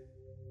deadened.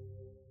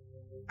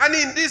 And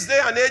in this day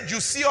and age,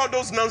 you see all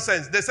those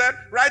nonsense. They said,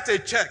 write a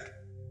check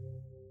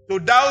to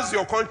douse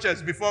your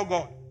conscience before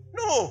God.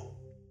 No.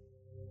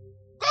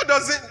 God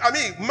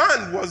doesn't,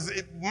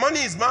 money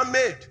is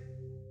man-made.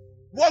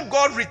 What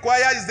God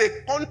requires is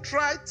a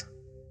contrite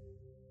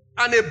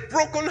and a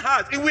broken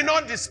heart. He will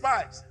not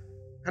despise.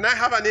 Can I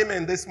have an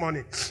amen this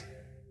morning?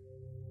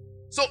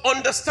 So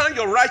understand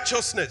your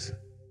righteousness.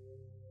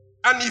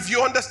 And if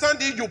you understand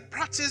it, you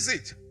practice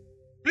it.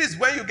 Please,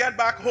 when you get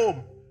back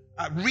home,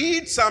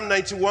 read Psalm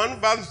 91,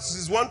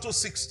 verses 1 to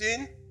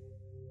 16.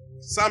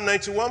 Psalm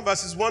 91,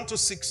 verses 1 to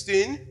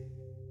 16.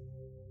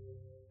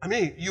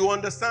 You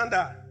understand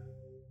that.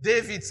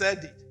 David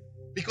said it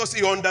because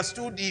he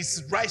understood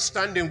his right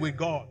standing with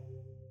God.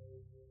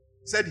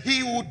 He said, he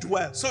who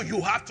dwells. So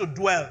you have to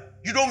dwell.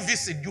 You don't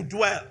visit, you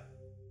dwell.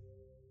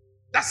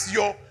 That's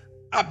your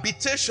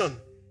habitation.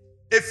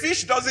 A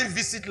fish doesn't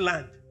visit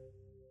land.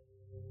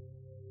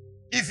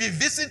 If he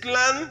visits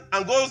land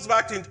and goes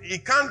back into, he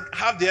can't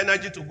have the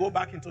energy to go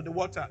back into the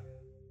water.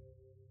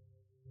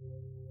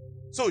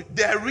 So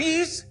there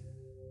is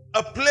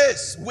a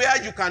place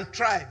where you can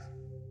thrive.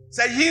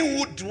 Say, he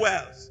who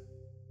dwells.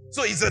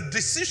 So it's a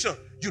decision.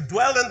 You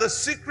dwell in the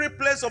secret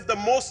place of the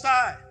Most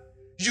High.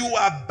 You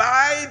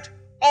abide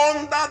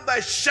under the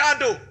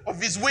shadow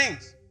of His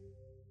wings.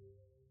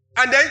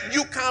 And then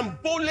you can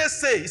boldly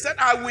say, He said,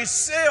 I will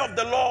say of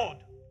the Lord.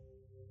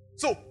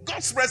 So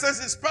God's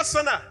presence is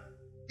personal.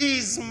 He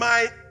is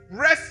my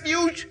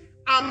refuge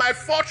and my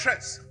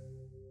fortress.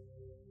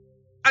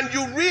 And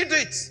you read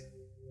it.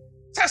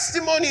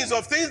 Testimonies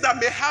of things that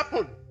may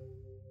happen.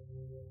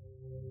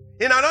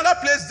 In another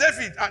place,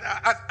 David,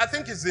 I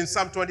think it's in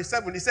Psalm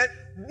 27, he said,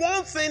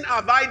 one thing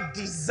have I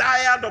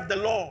desired of the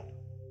Lord,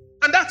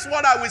 and that's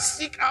what I will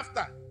seek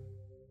after.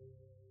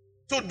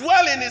 To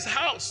dwell in His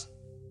house.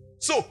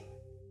 So,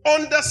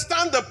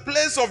 understand the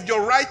place of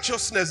your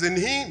righteousness in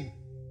Him.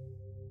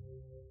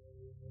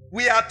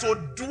 We are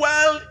to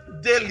dwell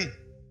daily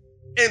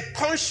in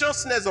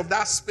consciousness of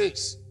that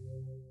space.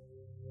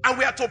 And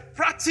we are to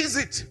practice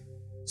it.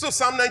 So,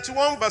 Psalm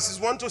 91, verses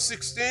 1 to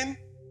 16.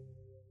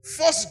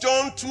 1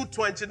 John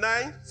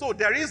 2:29. So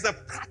there is the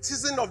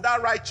practicing of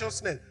that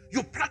righteousness.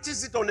 You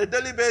practice it on a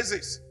daily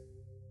basis.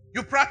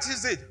 You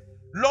practice it.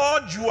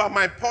 Lord, you are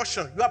my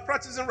portion. You are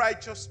practicing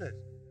righteousness.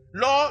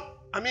 Lord,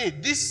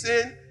 this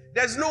sin,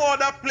 there's no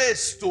other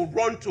place to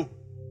run to.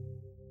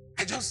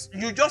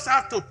 You just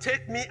have to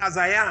take me as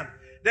I am.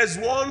 There's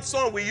one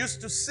song we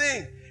used to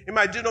sing in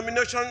my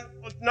denominational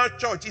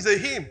church. It's a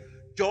hymn.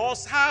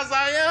 Just as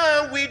I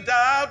am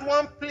without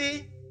one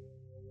plea.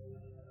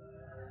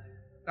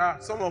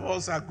 Some of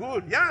us are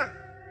good. Yeah.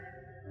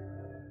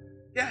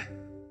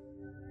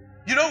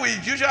 You know, we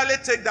usually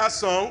take that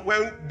song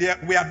when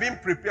we are being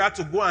prepared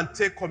to go and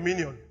take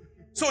communion.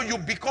 So you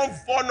become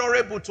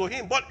vulnerable to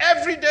Him. But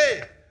every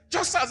day,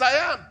 just as I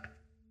am.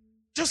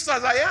 Just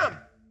as I am.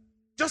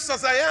 Just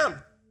as I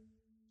am.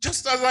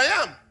 Just as I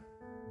am.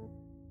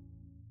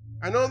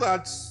 I know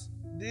that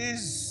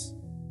these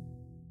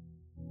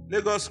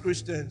Lagos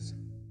Christians,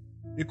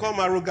 they come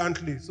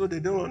arrogantly, so they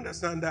don't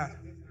understand that.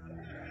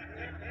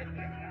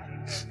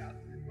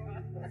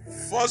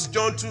 1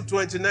 John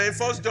 2:29,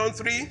 1 John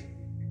 3,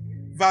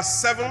 verse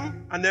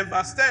 7, and then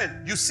verse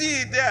 10. You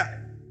see it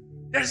there.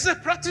 There is a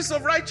practice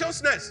of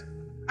righteousness.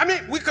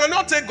 We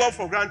cannot take God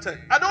for granted.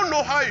 I don't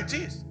know how it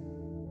is.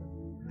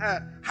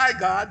 Hi,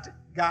 God.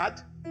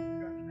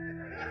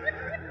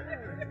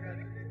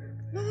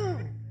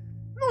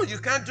 No, you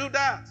can't do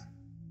that.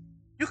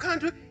 You can't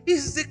do it.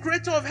 He's the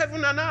creator of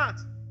heaven and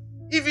earth.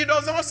 If he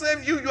does not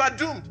save you, you are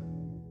doomed.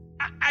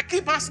 I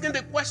keep asking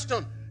the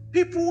question,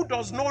 people who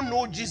does not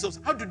know Jesus,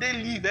 how do they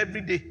live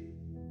every day?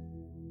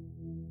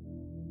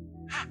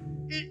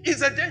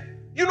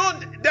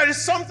 There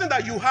is something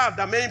that you have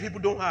that many people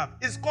don't have.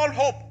 It's called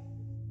hope.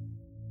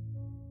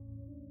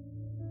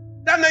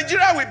 That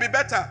Nigeria will be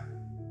better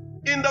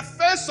in the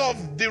face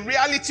of the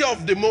reality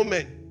of the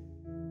moment.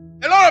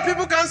 A lot of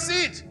people can't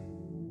see it.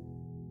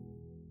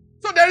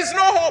 So there is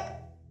no hope.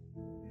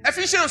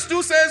 Ephesians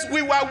 2 says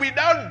we were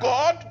without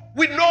God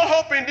with no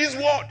hope in this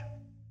world.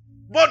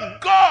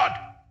 But God,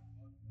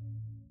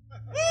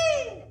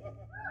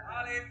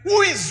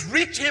 who is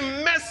rich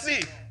in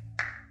mercy,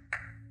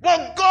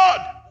 but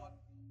God,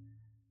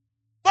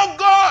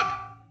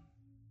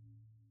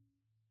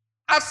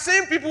 I've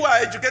seen people who are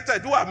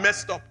educated who are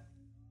messed up.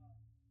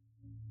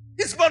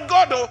 It's but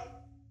God, though.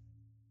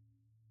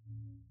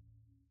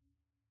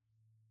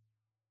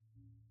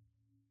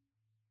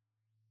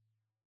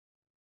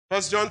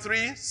 First John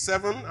 3,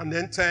 7 and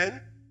then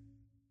 10.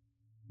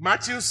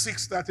 Matthew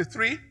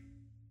 6:33.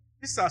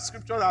 These are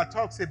scriptures that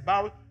talks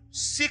about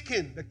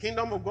seeking the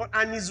kingdom of God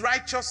and his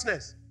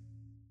righteousness.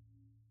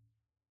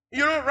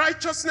 You know,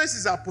 righteousness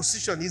is our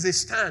position, is a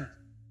stand.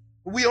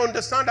 We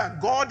understand that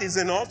God is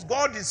in us,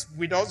 God is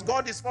with us,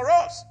 God is for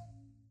us.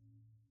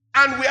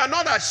 And we are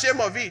not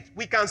ashamed of it.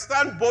 We can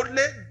stand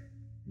boldly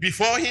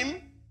before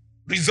him,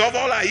 resolve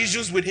all our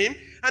issues with him,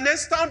 and then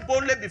stand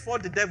boldly before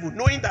the devil,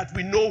 knowing that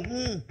we know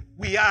who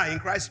we are in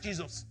Christ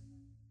Jesus.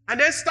 And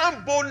then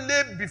stand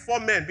boldly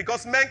before men,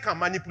 because men can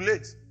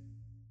manipulate.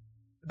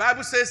 The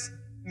Bible says,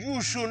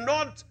 you should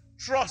not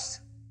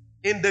trust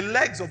in the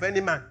legs of any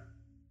man.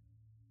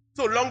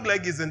 So long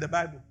leg is in the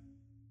Bible,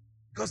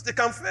 because they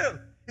can fail.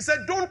 He said,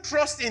 don't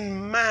trust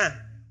in man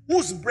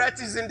whose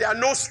breath is in their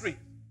nostril.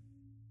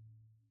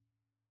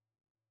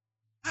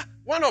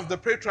 One of the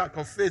patriarchs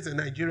of faith in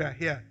Nigeria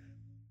here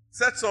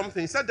said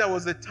something. He said there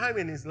was a time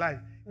in his life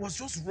he was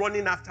just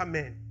running after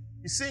men.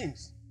 It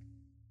seems.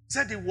 He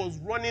said he was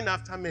running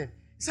after men.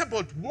 He said,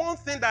 but one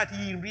thing that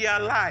he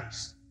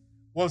realized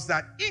was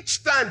that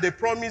each time they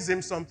promised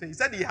him something, he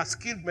said he has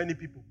killed many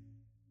people.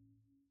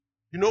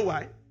 You know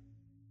why?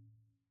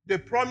 They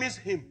promised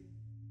him,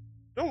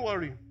 don't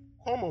worry,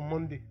 come on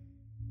Monday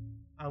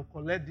and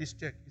collect this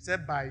check. He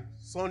said by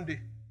Sunday,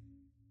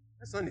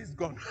 that son is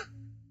gone.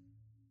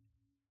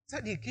 He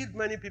said he killed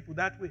many people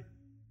that way.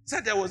 He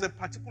said there was a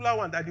particular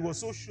one that he was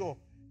so sure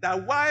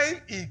that while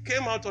he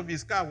came out of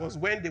his car was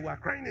when they were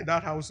crying in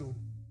that household.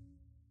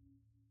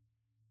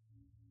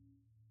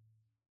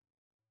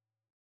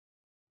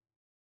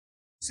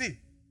 See,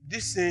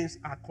 these things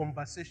are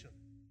conversation.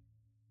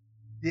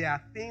 They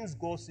are things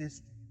God says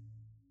to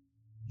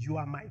you. You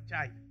are my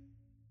child.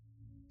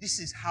 This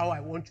is how I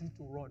want you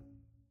to run.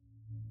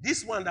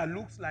 This one that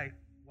looks like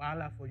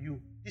wahala for you,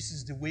 this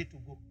is the way to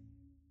go.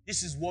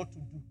 This is what to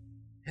do.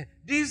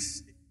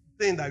 This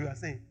thing that you are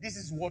saying, this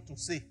is what to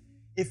say.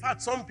 In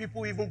fact, some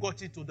people even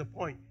got it to the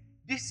point,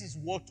 this is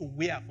what to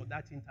wear for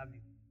that interview.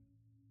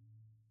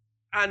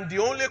 And the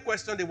only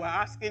question they were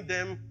asking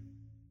them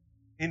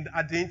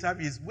at the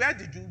interview is, where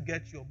did you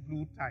get your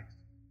blue ties?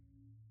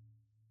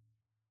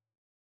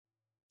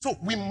 So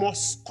we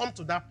must come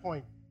to that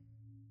point.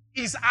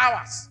 It's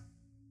ours.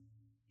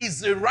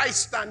 It's the right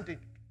standing.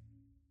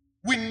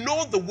 We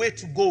know the way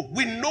to go.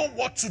 We know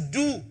what to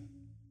do.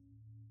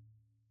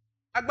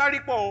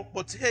 Agbari po,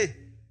 but hey,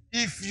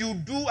 if you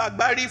do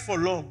agbari for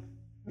long,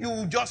 you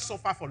will just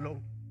suffer for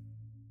long.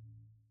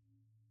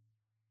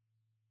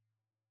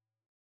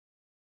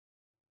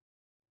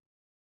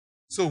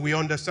 So we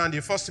understand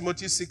in 1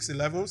 Timothy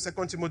 6:11,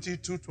 2 Timothy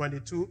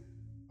 2:22,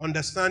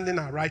 understanding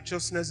our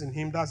righteousness in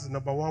him, that's the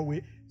number one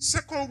way.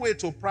 Second way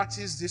to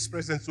practice this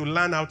presence, to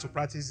learn how to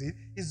practice it,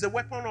 is the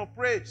weapon of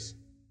praise.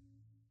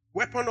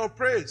 Weapon of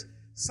praise.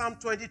 Psalm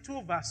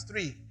 22 verse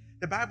 3.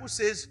 The Bible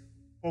says,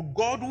 for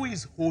God who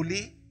is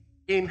holy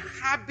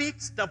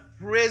inhabits the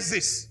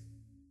praises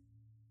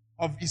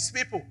of his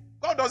people.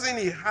 God doesn't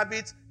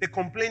inhabit the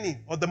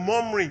complaining or the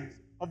murmuring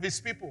of his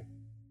people.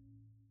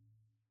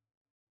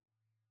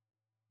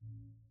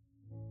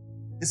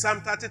 In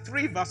Psalm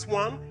 33 verse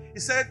 1, he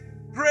said,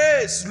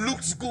 praise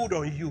looks good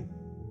on you.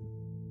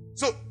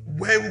 So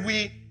when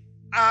we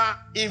are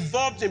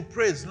involved in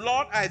praise,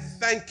 Lord, I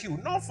thank you,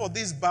 not for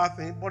this bad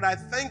thing, but I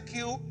thank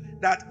you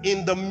that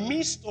in the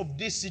midst of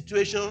this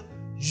situation,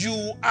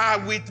 you are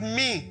with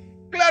me.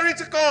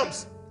 Clarity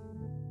comes.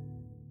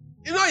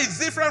 You know, it's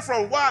different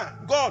from why.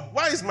 God,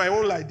 why is my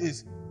own like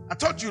this? I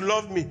thought you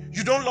loved me.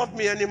 You don't love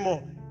me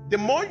anymore. The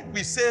more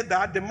we say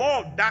that, the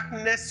more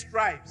darkness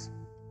strives.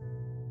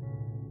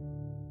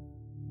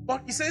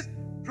 But he says,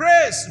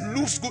 praise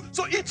looks good.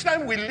 So each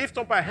time we lift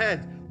up our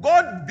hand,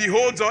 God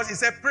beholds us. He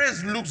said,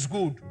 praise looks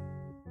good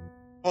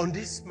on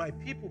this, my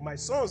people, my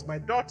sons, my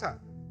daughter.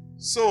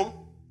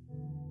 So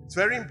it's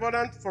very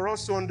important for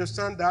us to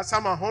understand that.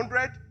 Psalm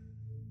 100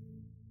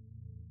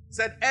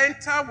 said,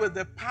 enter with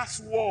the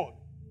password.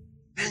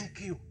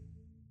 Thank you.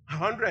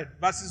 100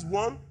 verses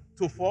 1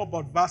 to 4,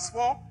 but verse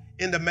 4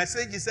 in the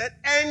message, he said,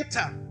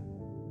 enter.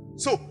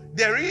 So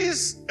there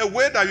is a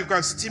way that you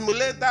can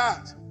stimulate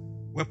that.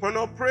 Weapon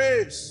of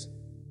praise.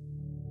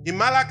 In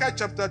Malachi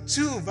chapter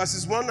 2,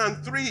 verses 1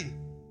 and 3,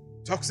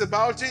 talks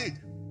about it.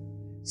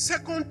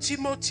 Second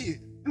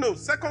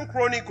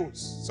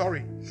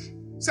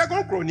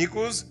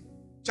Chronicles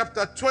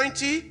chapter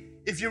 20,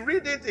 if you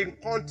read it in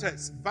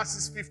context,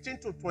 verses 15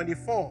 to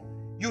 24,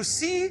 you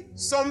see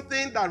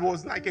something that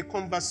was like a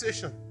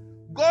conversation.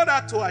 God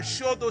had to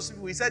assure those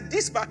people, he said,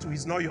 this battle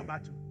is not your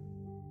battle.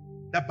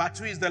 The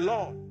battle is the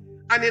Lord.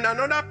 And in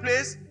another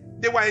place,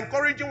 they were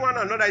encouraging one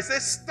another. He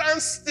said,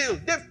 stand still.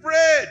 They've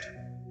prayed.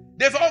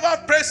 They've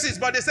offered praises,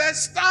 but they said,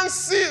 stand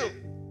still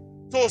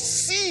to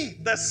see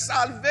the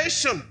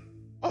salvation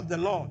of the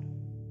Lord.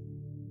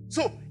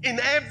 So in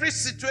every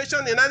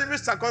situation, in every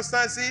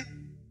circumstance,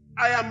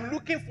 I am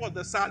looking for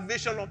the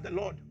salvation of the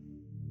Lord.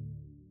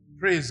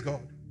 Praise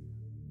God.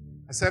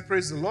 I said,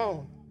 praise the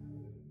Lord.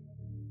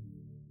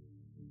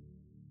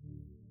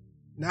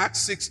 In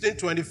Acts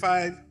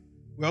 16:25,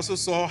 we also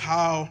saw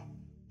how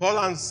Paul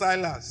and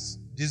Silas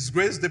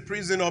disgraced the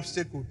prison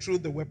obstacle through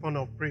the weapon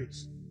of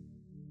praise.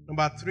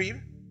 Number 3,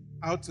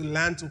 how to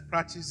learn to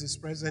practice His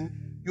presence.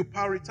 You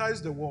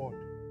prioritize the word.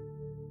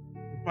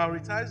 You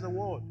prioritize the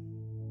word.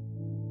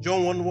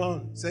 John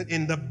 1:1 said,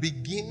 in the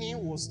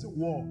beginning was the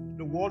Word.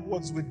 The Word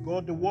was with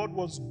God. The Word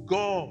was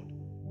God.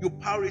 You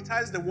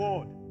prioritize the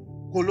word.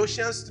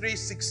 Colossians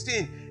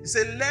 3:16, it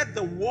said, let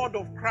the word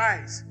of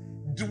Christ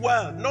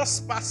dwell, not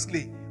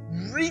sparsely,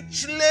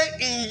 richly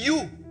in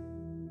you.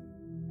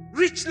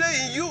 Richly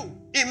in you,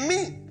 in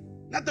me.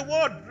 Let the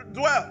word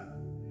dwell.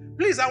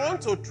 Please, I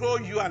want to throw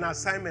you an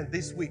assignment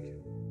this week.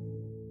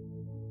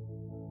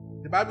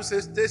 The Bible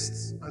says,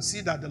 taste and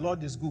see that the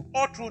Lord is good.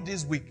 All through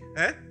this week,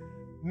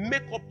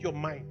 make up your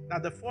mind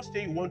that the first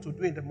thing you want to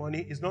do in the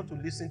morning is not to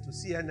listen to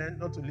CNN,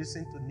 not to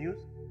listen to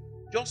news.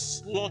 Just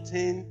slot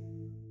in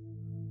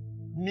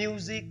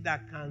music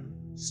that can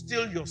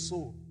steal your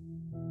soul.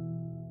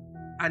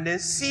 And then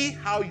see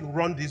how you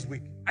run this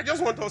week. I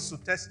just want us to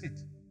test it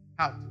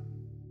out.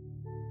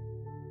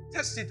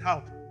 Test it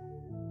out.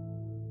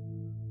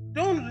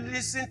 Don't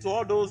listen to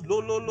all those low,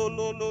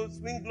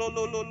 swing,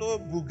 low,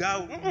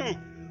 buga.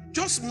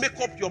 Just make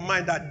up your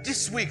mind that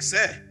this week,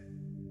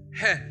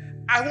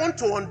 I want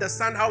to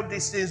understand how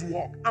these things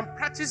work and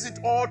practice it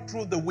all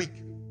through the week.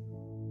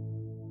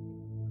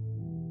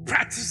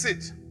 Practice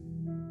it.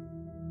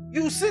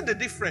 You will see the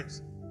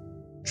difference.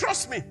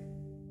 Trust me.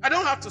 I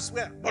don't have to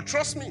swear, but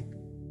trust me.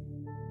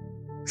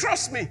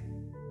 Trust me.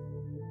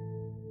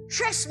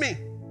 Trust me.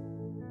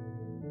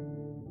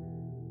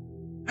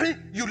 I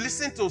mean, you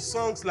listen to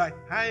songs like,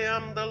 I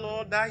am the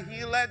Lord that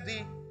healeth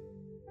thee.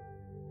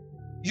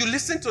 You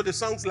listen to the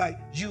songs like,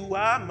 you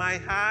are my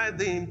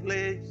hiding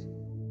place.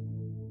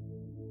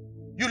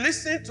 You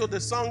listen to the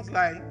songs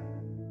like,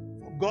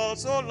 for God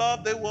so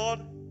loved the world,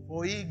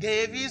 for He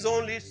gave His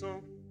only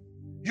Son.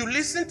 You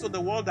listen to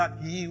the word that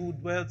He who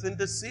dwells in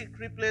the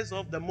secret place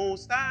of the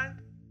Most High.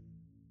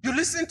 You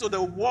listen to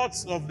the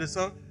words of the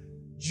song,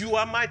 you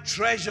are my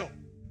treasure.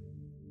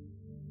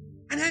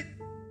 And then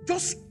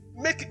just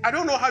make it. I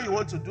don't know how you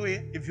want to do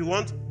it. If you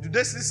want, do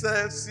they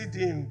still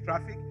CD in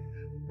traffic?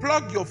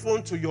 Plug your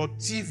phone to your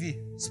TV.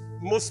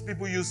 Most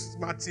people use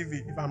smart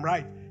TV, if I'm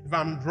right. If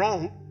I'm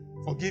wrong,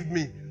 forgive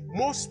me.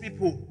 Most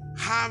people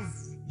have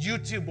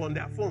YouTube on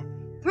their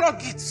phone.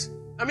 Plug it.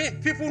 I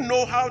mean, people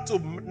know how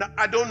to,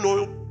 I don't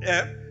know,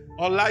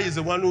 Allah is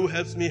the one who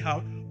helps me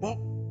out. But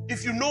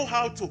if you know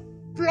how to,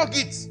 plug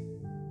it.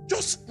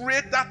 Just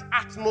create that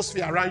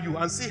atmosphere around you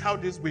and see how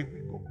this week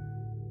will go.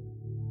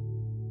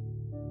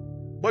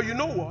 But you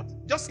know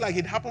what? Just like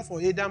it happened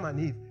for Adam and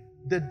Eve,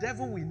 the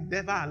devil will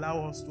never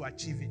allow us to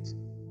achieve it.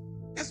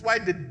 That's why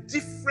the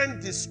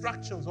different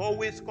distractions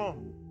always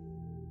come.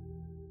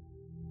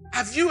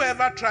 Have you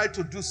ever tried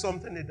to do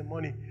something in the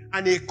morning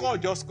and a call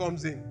just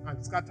comes in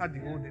and scatters the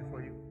whole day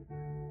for you?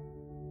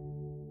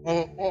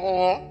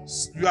 Or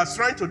you are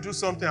trying to do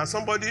something and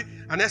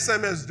an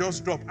SMS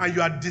just dropped and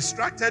you are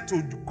distracted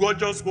to go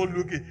just go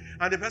looking.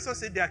 And the person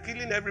said they are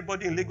killing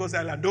everybody in Lagos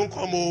Island. Don't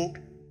come home.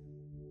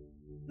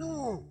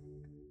 No.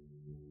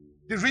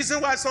 The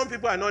reason why some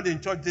people are not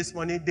in church this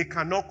morning, they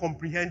cannot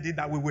comprehend it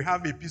that we will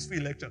have a peaceful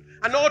election.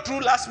 And all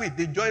through last week,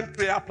 they joined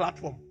prayer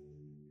platform.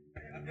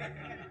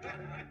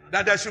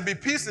 That there should be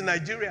peace in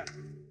Nigeria.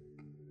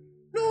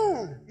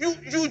 No,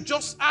 you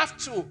just have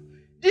to.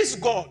 This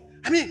God,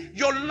 I mean,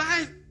 your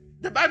life,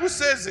 the Bible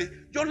says it,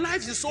 your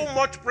life is so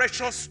much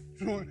precious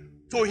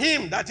to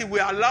Him that He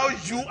will allow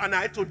you and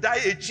I to die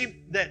a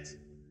cheap death.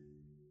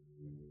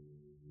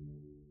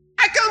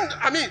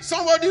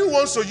 Somebody who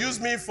wants to use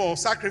me for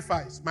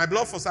sacrifice, my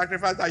blood for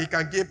sacrifice, that He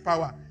can give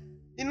power.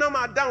 It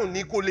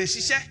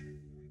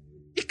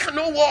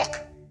cannot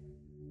work.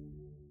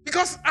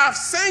 Because I've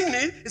seen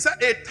it, it's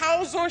like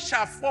 1,000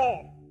 shall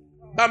fall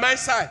by my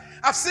side.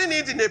 I've seen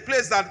it in a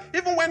place that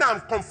even when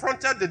I'm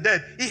confronted the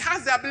dead, He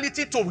has the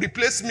ability to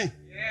replace me.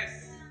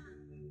 Yes.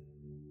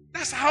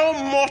 That's how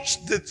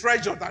much the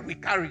treasure that we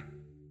carry.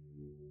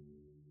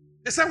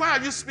 They say, why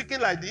are you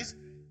speaking like this?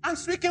 I'm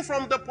speaking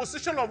from the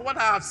position of what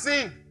I have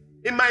seen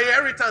in my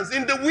inheritance,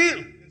 in the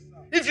will.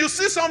 Yes, If you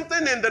see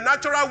something in the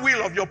natural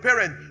will of your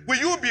parent, will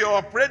you be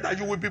afraid that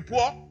you will be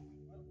poor?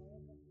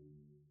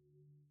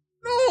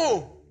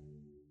 No.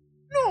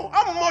 No.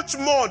 How much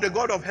more the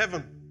God of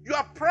heaven? You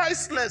are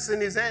priceless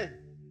in his hand.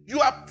 You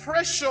are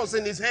precious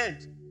in his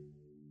hand.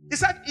 He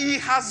said he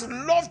has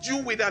loved you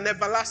with an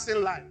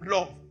everlasting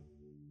love.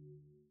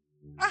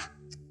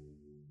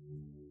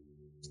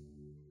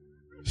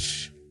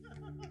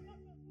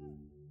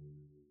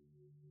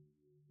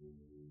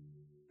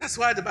 That's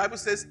why the Bible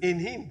says in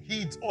him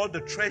hid all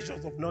the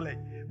treasures of knowledge.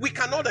 We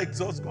cannot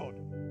exhaust God.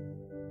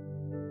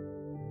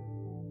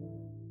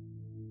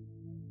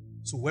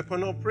 So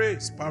weapon of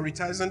praise,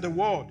 prioritizing the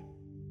word.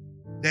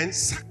 Then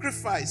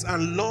sacrifice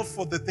and love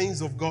for the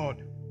things of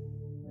God.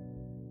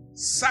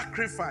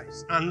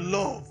 Sacrifice and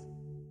love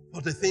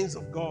for the things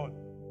of God.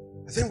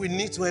 I think we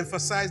need to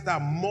emphasize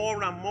that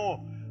more and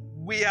more.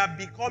 We are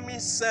becoming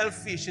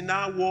selfish in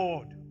our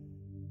world.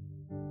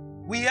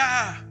 We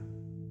are.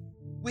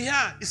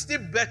 It's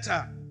still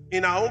better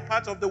in our own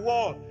part of the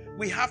world.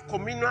 We have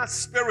communal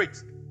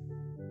spirit.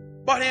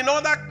 But in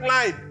other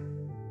climes,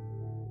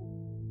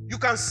 you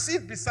can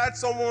sit beside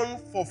someone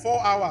for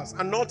 4 hours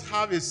and not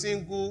have a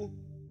single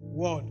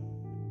word.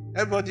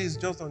 Everybody is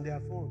just on their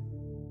phone.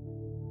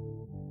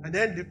 And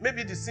then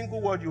maybe the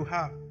single word you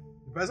have,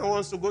 the person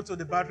wants to go to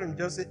the bathroom,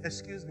 just say,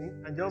 excuse me,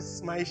 and just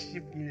smile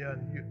sheepishly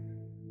on you.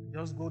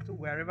 Just go to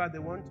wherever they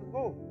want to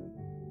go.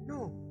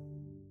 No.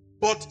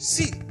 But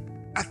see,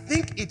 I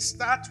think it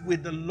starts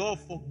with the love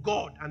for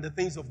God and the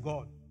things of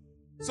God.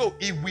 So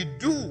if we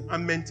do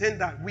and maintain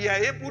that, we are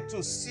able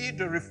to see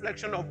the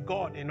reflection of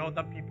God in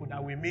other people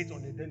that we meet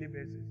on a daily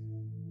basis.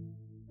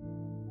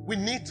 We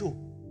need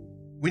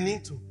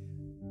to.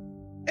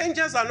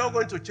 Angels are not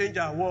going to change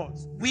our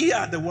words. We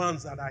are the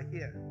ones that are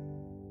here.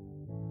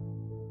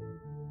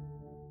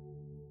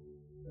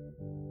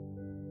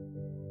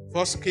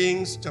 First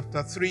Kings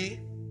chapter 3,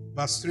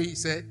 verse 3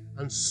 said,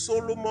 and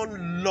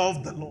Solomon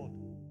loved the Lord.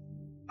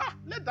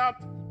 Let that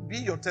be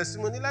your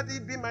testimony. Let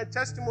it be my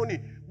testimony.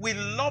 We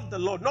love the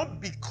Lord, not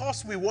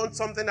because we want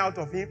something out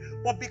of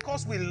him, but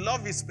because we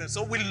love his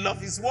person. We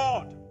love his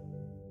word.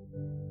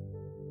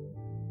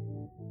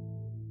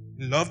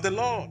 Love the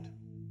Lord.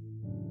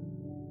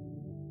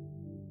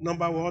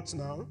 Number what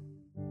now?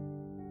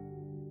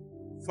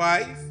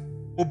 5,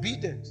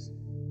 obedience.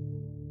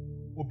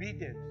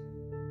 Obedience.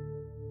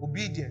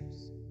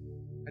 Obedience.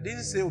 I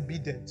didn't say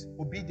obedient.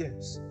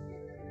 Obedience.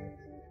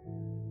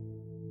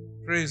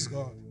 Praise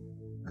God.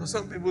 Because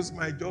some people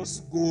might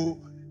just go,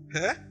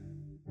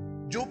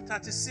 Job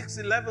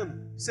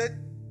 36:11 said,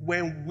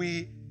 when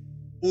we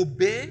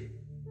obey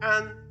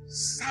and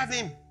serve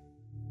him.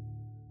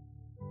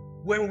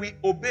 When we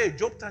obey,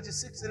 Job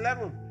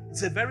 36:11,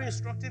 it's a very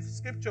instructive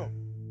scripture.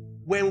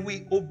 When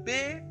we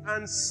obey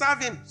and serve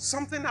him,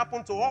 something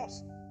happened to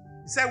us.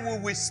 He said,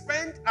 we will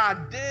spend our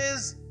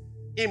days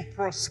in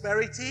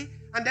prosperity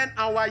and then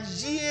our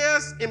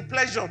years in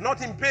pleasure,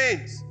 not in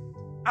pains.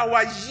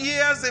 Our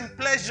years in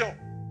pleasure.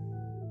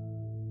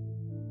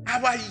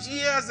 Our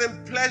years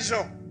in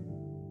pleasure.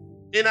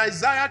 In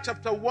Isaiah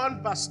chapter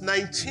 1 verse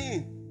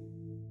 19.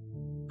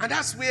 And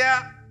that's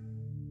where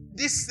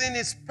this thing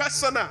is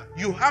personal.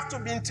 You have to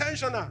be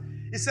intentional.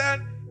 He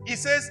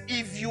says,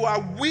 if you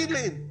are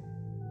willing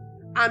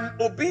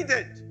and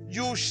obedient,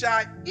 you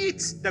shall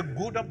eat the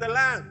good of the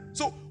land.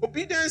 So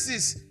obedience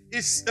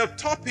is a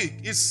topic.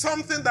 It's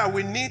something that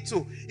we need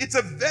to. It's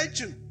a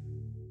virtue.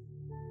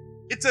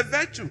 It's a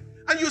virtue.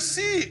 And you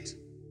see it.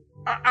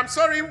 I'm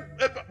sorry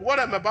what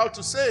I'm about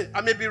to say.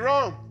 I may be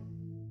wrong.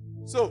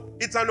 So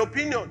it's an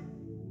opinion.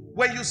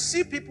 When you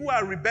see people who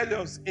are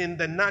rebellious in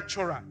the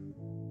natural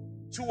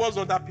towards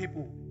other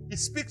people, it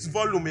speaks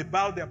volume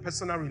about their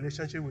personal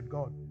relationship with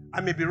God.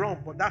 I may be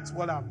wrong, but that's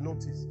what I've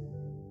noticed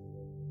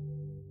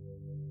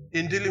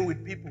in dealing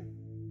with people.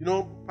 You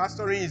know,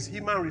 pastoring is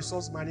human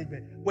resource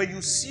management. When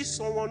you see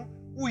someone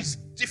who is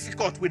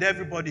difficult with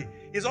everybody,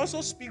 it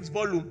also speaks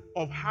volume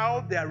of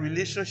how their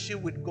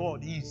relationship with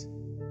God is.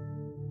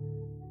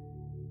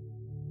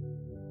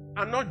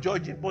 I'm not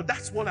judging, but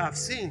that's what I've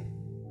seen.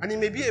 And it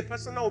may be a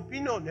personal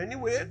opinion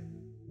anyway.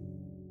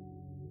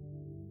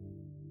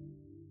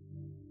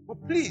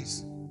 But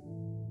please,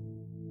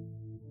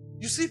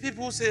 you see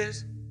people who say,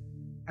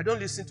 I don't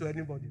listen to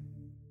anybody.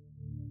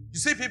 You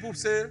see people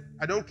say,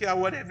 I don't care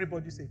what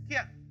everybody says.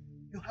 Care.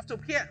 You have to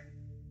care.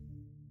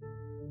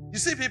 You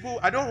see people,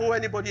 I don't owe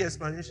anybody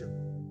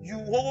explanation. You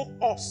owe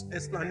us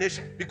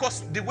explanation.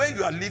 Because the way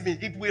you are living,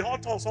 it will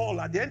hurt us all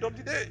at the end of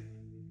the day.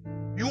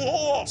 You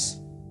owe us.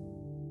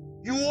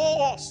 You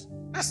owe us.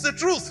 That's the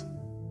truth.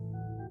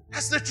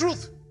 That's the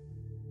truth.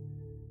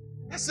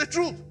 That's the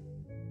truth.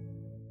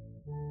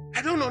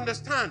 I don't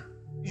understand.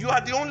 You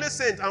are the only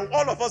saint and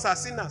all of us are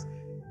sinners.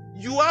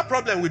 You have a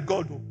problem with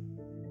God, though.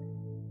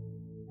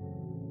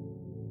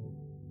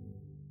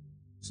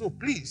 So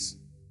please,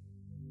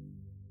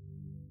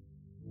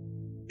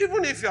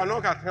 even if you are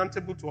not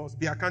accountable to us,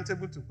 be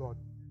accountable to God.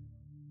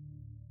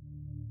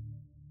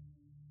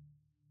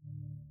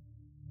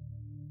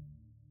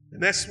 The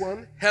next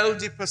one,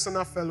 healthy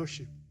personal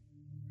fellowship.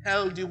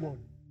 Healthy one.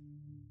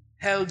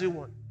 Healthy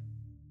one.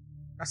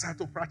 That's how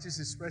to practice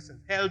his presence.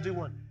 Healthy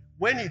one.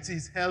 When it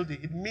is healthy,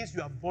 it means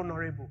you are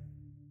vulnerable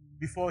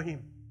before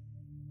him.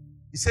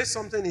 He says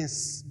something in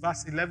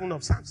verse 11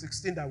 of Psalm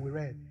 16 that we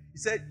read. He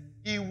said,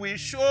 he will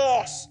show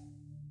us.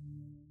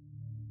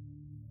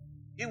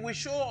 He will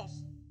show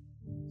us.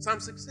 Psalm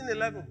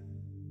 16:11.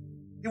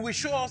 He will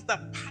show us the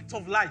path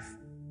of life.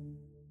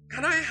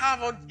 Can I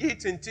have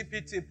it in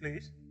TPT,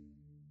 please?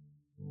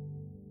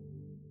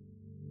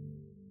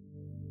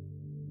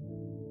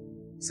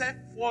 He said,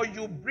 for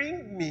you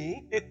bring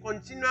me a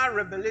continual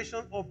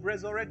revelation of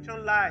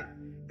resurrection life.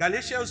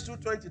 Galatians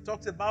 2:20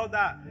 talks about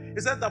that. He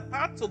said, the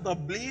path to the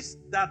bliss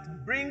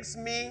that brings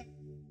me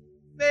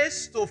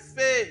face to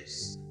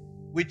face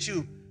with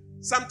you.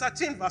 Psalm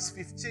 13 verse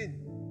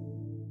 15.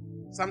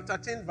 Psalm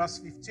 13 verse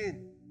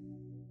 15.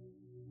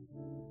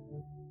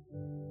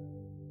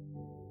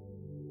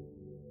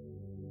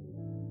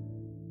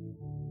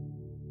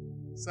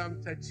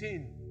 Psalm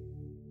 13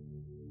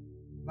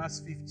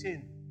 verse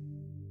 15.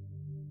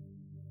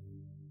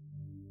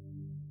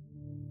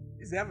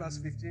 Is there verse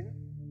 15?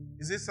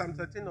 Is it Psalm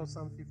 13 or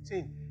Psalm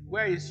 15?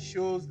 Where it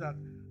shows that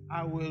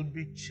I will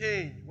be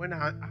changed when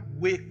I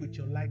awake with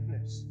your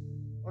likeness.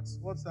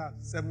 What's that?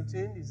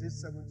 17? Is it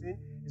 17?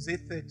 Is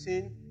it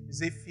 13?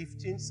 Is it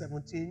 15?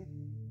 17?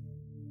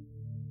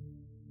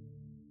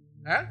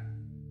 Eh?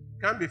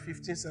 Can't be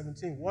 15,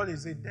 17. What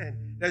is it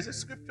then? There's a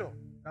scripture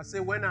that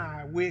says, when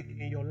I awake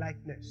in your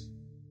likeness.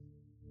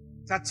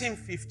 13,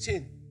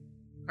 15.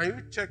 Can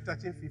you check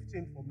 13,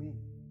 15 for me?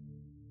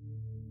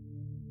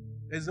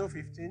 There's no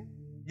 15?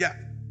 Yeah,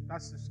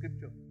 that's the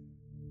scripture.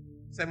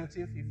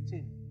 17,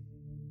 15.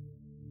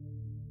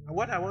 And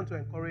what I want to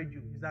encourage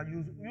you is that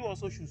you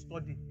also should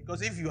study.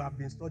 Because if you have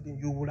been studying,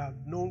 you would have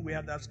known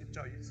where that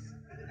scripture is.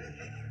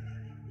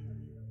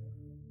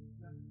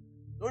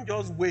 Don't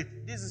just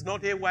wait. This is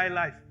not AY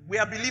life. We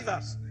are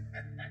believers.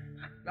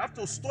 You have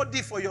to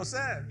study for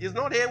yourself. It's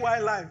not AY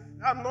life.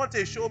 I'm not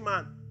a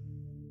showman.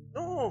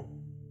 No.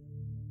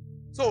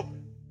 So,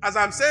 as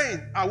I'm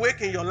saying,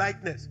 awake in your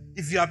likeness.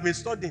 If you have been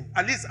studying,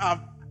 at least I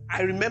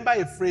remember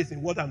a phrase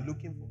in what I'm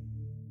looking for.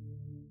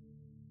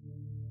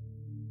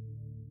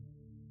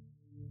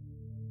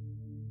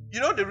 You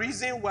know the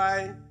reason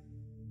why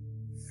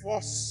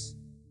false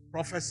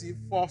prophecy,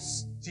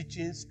 false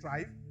teachings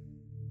thrive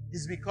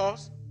is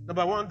because,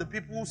 number one, the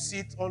people who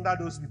sit under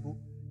those people,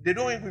 they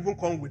don't even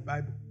come with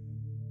Bible.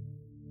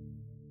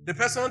 The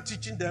person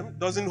teaching them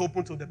doesn't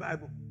open to the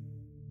Bible.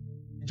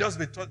 He just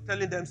be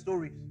telling them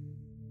stories.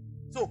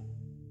 So,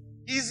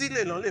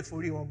 easily,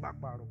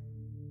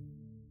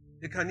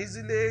 they can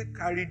easily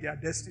carry their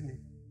destiny.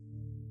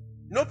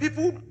 You know,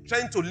 people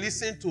trying to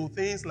listen to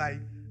things like,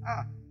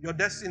 your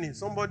destiny,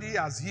 somebody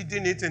has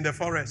hidden it in the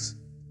forest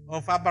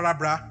of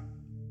Abarabra.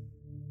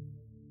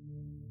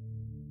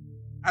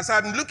 As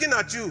I'm looking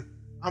at you,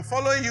 I'm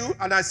following you,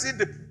 and I see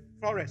the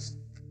forest.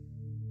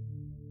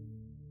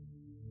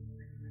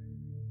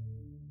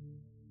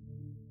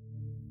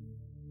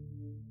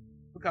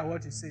 Look at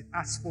what he said.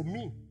 As for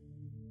me,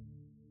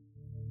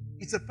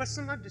 it's a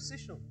personal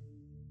decision.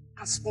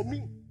 As for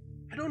me,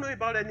 I don't know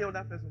about any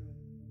other person.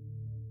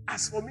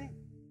 As for me.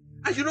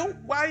 And you know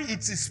why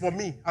it is for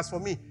me? As for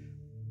me,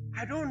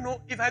 I don't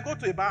know. If I go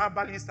to a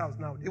Barabalist house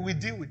now, they will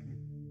deal with me.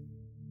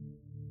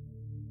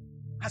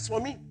 As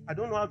for me, I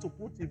don't know how to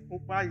put a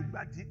proper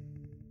ibadi.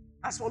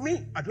 As for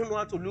me, I don't know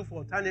how to look for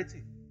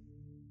alternative.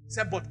 He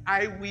said, but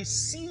I will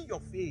see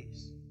your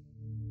face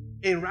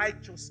in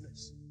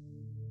righteousness,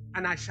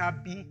 and I shall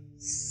be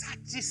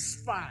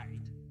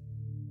satisfied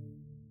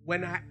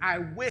when I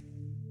wake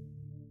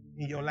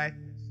in your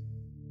likeness.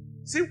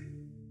 See,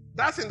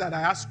 that thing that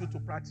I asked you to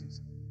practice,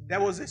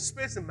 there was a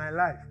space in my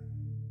life,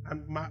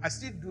 and I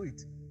still do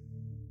it.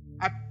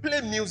 I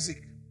play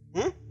music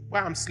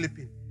while I'm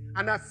sleeping,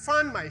 and I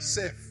found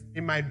myself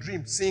in my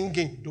dream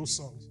singing those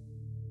songs.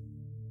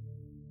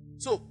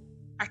 So,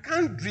 I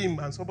can't dream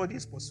and somebody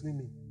is pursuing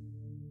me.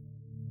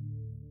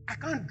 I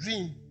can't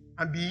dream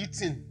and be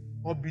eating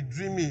or be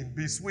dreaming,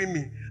 be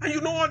swimming. And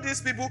you know all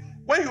these people,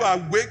 when you are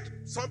awake,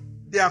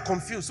 they are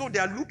confused. So they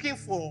are looking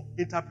for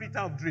interpreter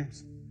of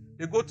dreams.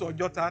 They go to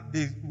Ojota,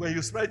 when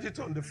you spread it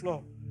on the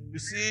floor, you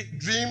see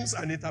dreams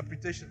and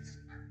interpretations.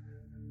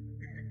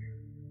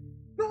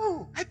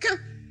 No, I can't.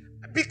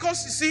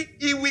 Because you see,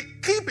 he will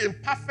keep in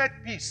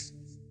perfect peace.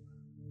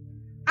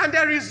 And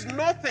there is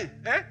nothing.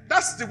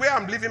 That's the way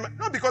I'm living.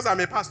 Not because I'm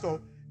a pastor.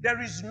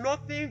 There is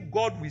nothing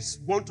God will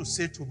want to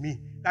say to me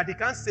that he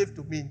can't say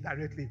to me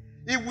directly.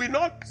 He will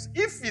not,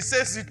 if he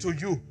says it to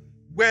you,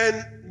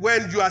 when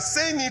you are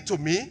saying it to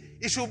me,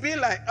 it should be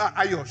like,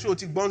 Ayo,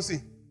 Shoti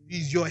Bonsi,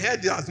 your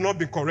head has not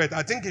been correct.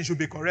 I think it should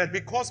be correct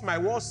because my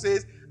word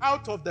says,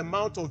 out of the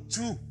mouth of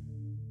 2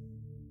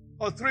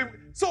 or 3.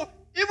 So,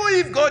 even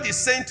if God is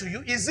saying to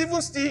you, he's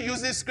even still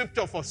using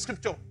scripture for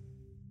scripture.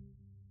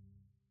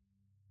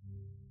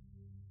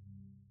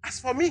 As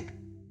for me,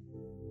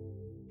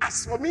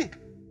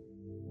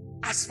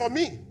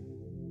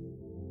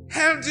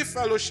 healthy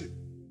fellowship.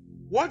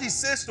 What he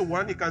says to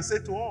one, he can say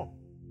to all.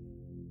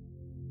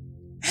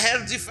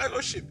 Healthy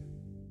fellowship.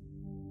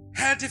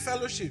 Healthy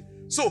fellowship.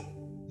 So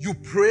you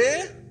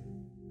pray,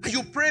 and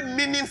you pray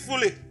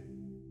meaningfully.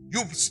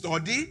 You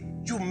study,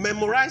 you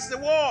memorize the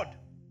word.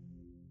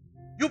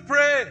 You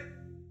pray.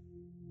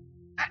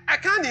 I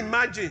can't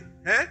imagine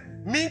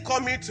me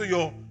coming to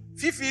your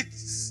Fifi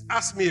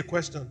asked me a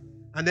question,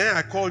 and then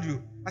I called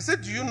you. I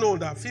said, do you know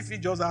that Fifi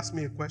just asked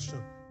me a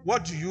question?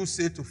 What do you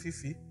say to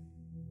Fifi?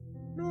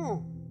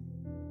 No.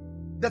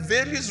 The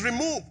veil is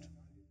removed.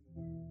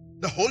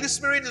 The Holy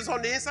Spirit is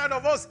on the inside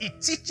of us. He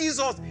teaches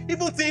us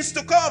even things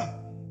to come.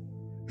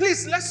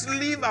 Please, let's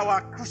live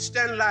our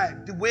Christian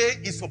life the way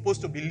it's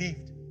supposed to be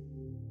lived.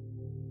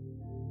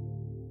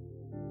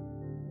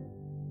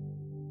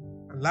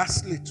 And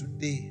lastly,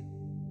 today,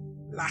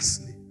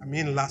 lastly,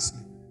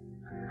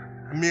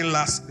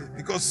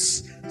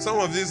 because some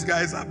of these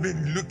guys have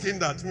been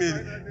looking at me.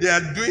 They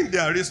are doing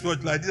their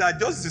research like this. I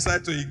just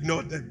decided to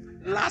ignore them.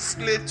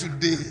 Lastly,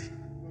 today,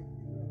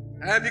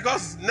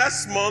 because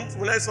next month,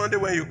 next Sunday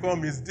when you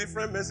come, it's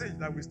different message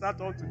that we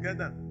start all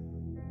together.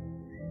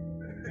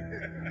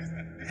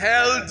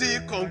 Healthy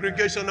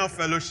congregational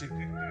fellowship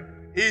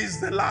is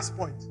the last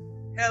point.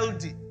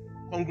 Healthy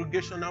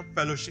congregational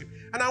fellowship.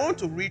 And I want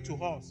to read to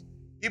us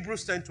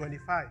Hebrews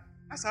 10:25.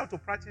 That's how to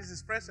practice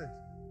His presence.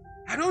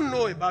 I don't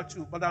know about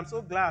you, but I'm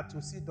so glad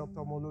to see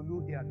Dr.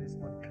 Mololu here this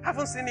morning. I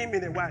haven't seen him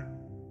in a while.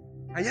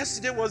 And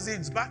yesterday was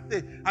his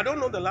birthday. I don't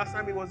know the last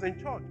time he was in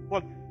church,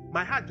 but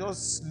my heart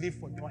just leaped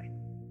for joy.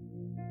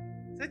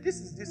 I said, this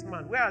is this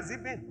man. Where has he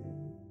been?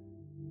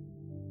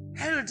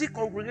 Healthy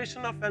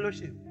congregational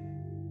fellowship.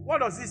 What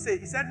does he say?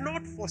 He said,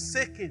 not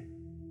forsaken.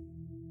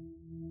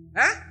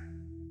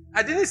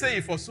 I didn't say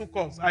he forsook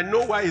us. I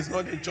know why he's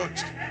not in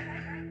church.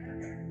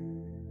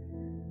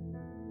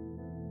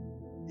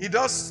 He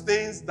does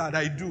things that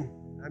I do.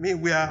 I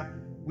mean,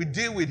 we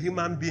deal with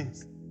human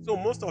beings. So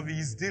most of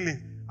his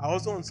dealings are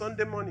also on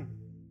Sunday morning.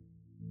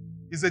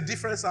 It's a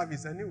different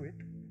service anyway.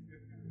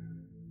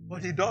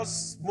 But he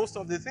does most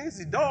of the things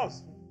he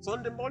does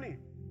Sunday morning.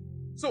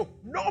 So,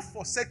 not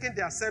forsaking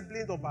the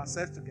assembling of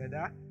ourselves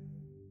together.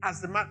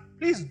 As the man,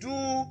 please do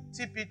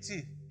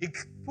TPT. It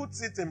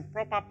puts it in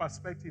proper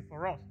perspective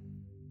for us.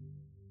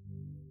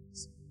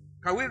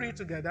 Can we read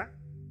together?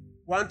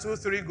 1, 2,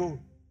 3, go.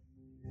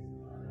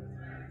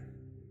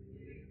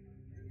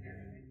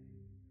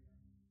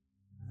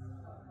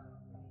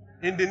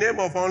 In the name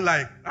of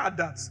online, add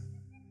that.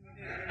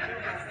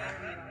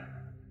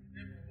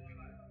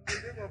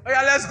 Oh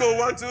yeah, let's go.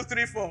 1, 2,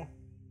 3, 4.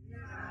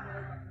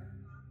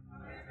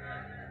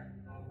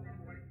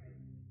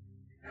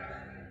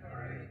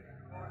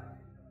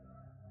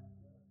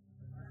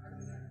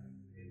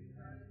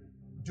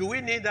 Do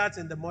we need that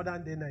in the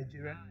modern day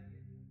Nigeria?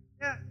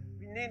 Yeah,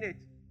 we need it.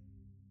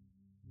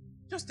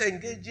 Just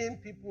engaging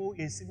people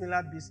in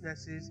similar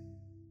businesses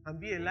can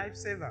be a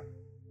lifesaver.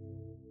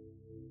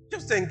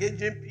 Just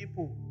engaging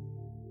people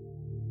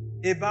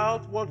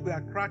about what we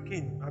are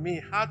cracking,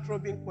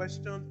 heart-throbbing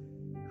questions,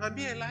 can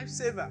be a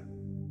lifesaver.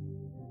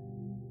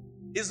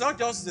 It's not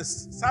just the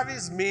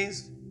service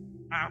means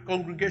our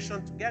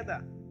congregation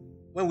together.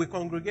 When we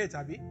congregate,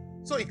 Abi.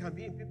 So it can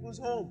be in people's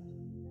homes.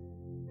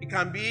 It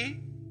can be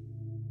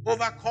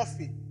over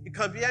coffee. It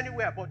can be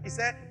anywhere. But he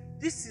said,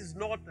 this is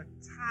not the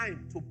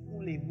time to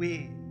pull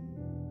away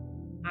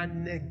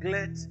and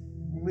neglect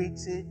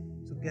meeting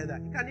together.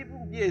 It can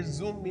even be a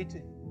Zoom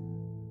meeting.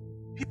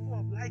 People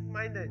of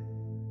like-minded,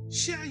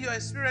 share your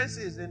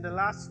experiences in the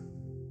last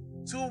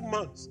 2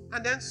 months,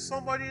 and then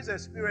somebody's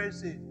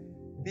experiences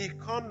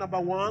become, number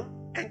one,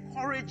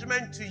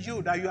 encouragement to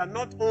you that you are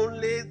not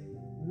only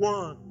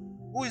one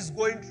who is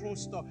going through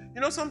stuff.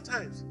 You know,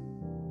 sometimes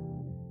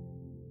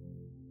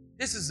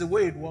this is the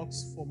way it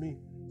works for me.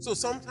 So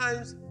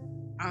sometimes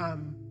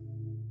I'm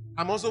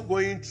also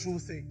going through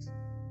things,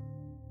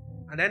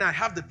 and then I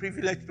have the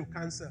privilege to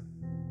counsel,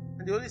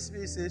 and the Holy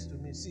Spirit says to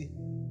me, see,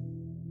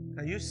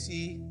 can you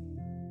see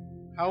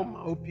how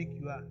myopic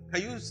you are?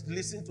 Can you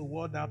listen to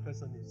what that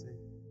person is saying?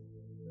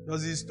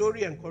 Does his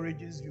story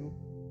encourages you?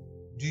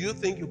 Do you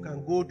think you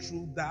can go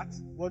through that,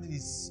 what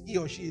is he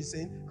or she is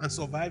saying, and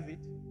survive it?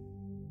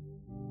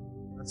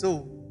 And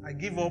so I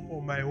give up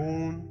on my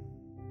own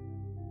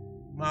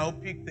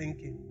myopic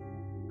thinking,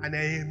 and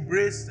I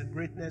embrace the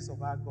greatness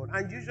of our God.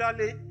 And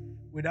usually,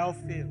 without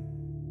fail,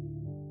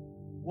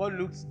 what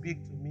looks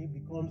big to me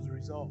becomes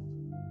resolved,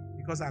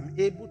 because I'm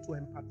able to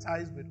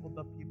empathize with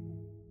other people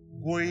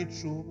going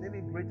through maybe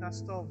greater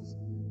stuff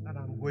that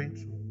I'm going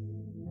through.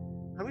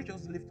 Can we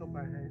just lift up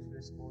our hands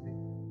this morning?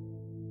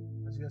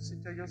 As you are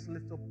seated, just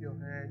lift up your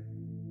hand.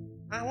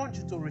 I want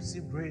you to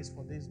receive grace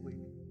for this week.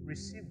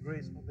 Receive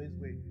grace for this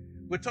week.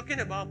 We're talking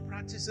about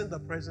practicing the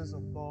presence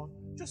of God.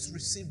 Just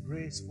receive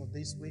grace for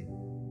this week.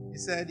 He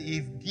said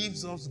He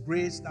gives us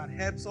grace that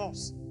helps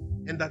us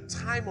in the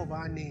time of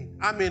our need.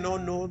 I may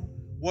not know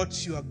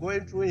what you are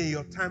going through in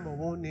your time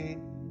of our need,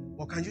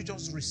 but can you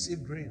just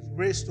receive grace?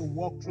 Grace to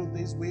walk through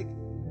this week.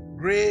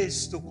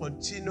 Grace to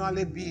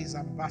continually be His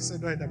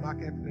ambassador in the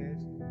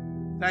marketplace.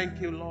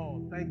 Thank you,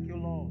 Lord. Thank you,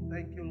 Lord.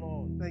 Thank you,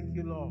 Lord. Thank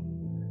you, Lord.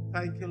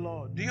 Thank you,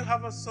 Lord. Do you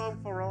have a song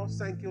for us?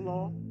 Thank you,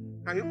 Lord.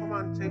 Can you come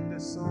and take the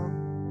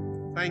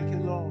song? Thank you,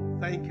 Lord.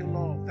 Thank you,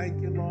 Lord.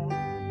 Thank you, Lord.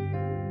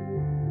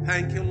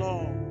 Thank you,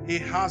 Lord. He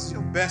has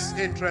your best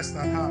interest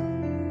at heart.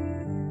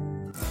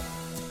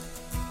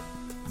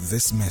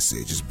 This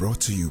message is brought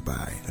to you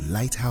by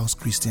Lighthouse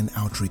Christian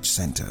Outreach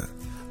Center.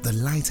 The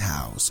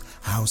Lighthouse,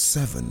 House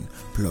 7,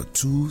 Plot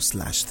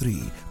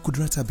 2/3,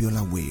 Kudrata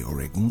Biola Way,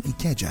 Oregun,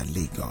 Ikeja,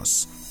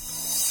 Lagos.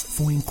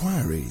 For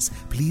inquiries,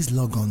 please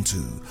log on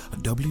to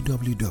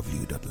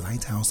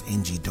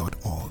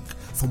www.lighthouseng.org.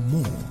 For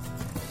more,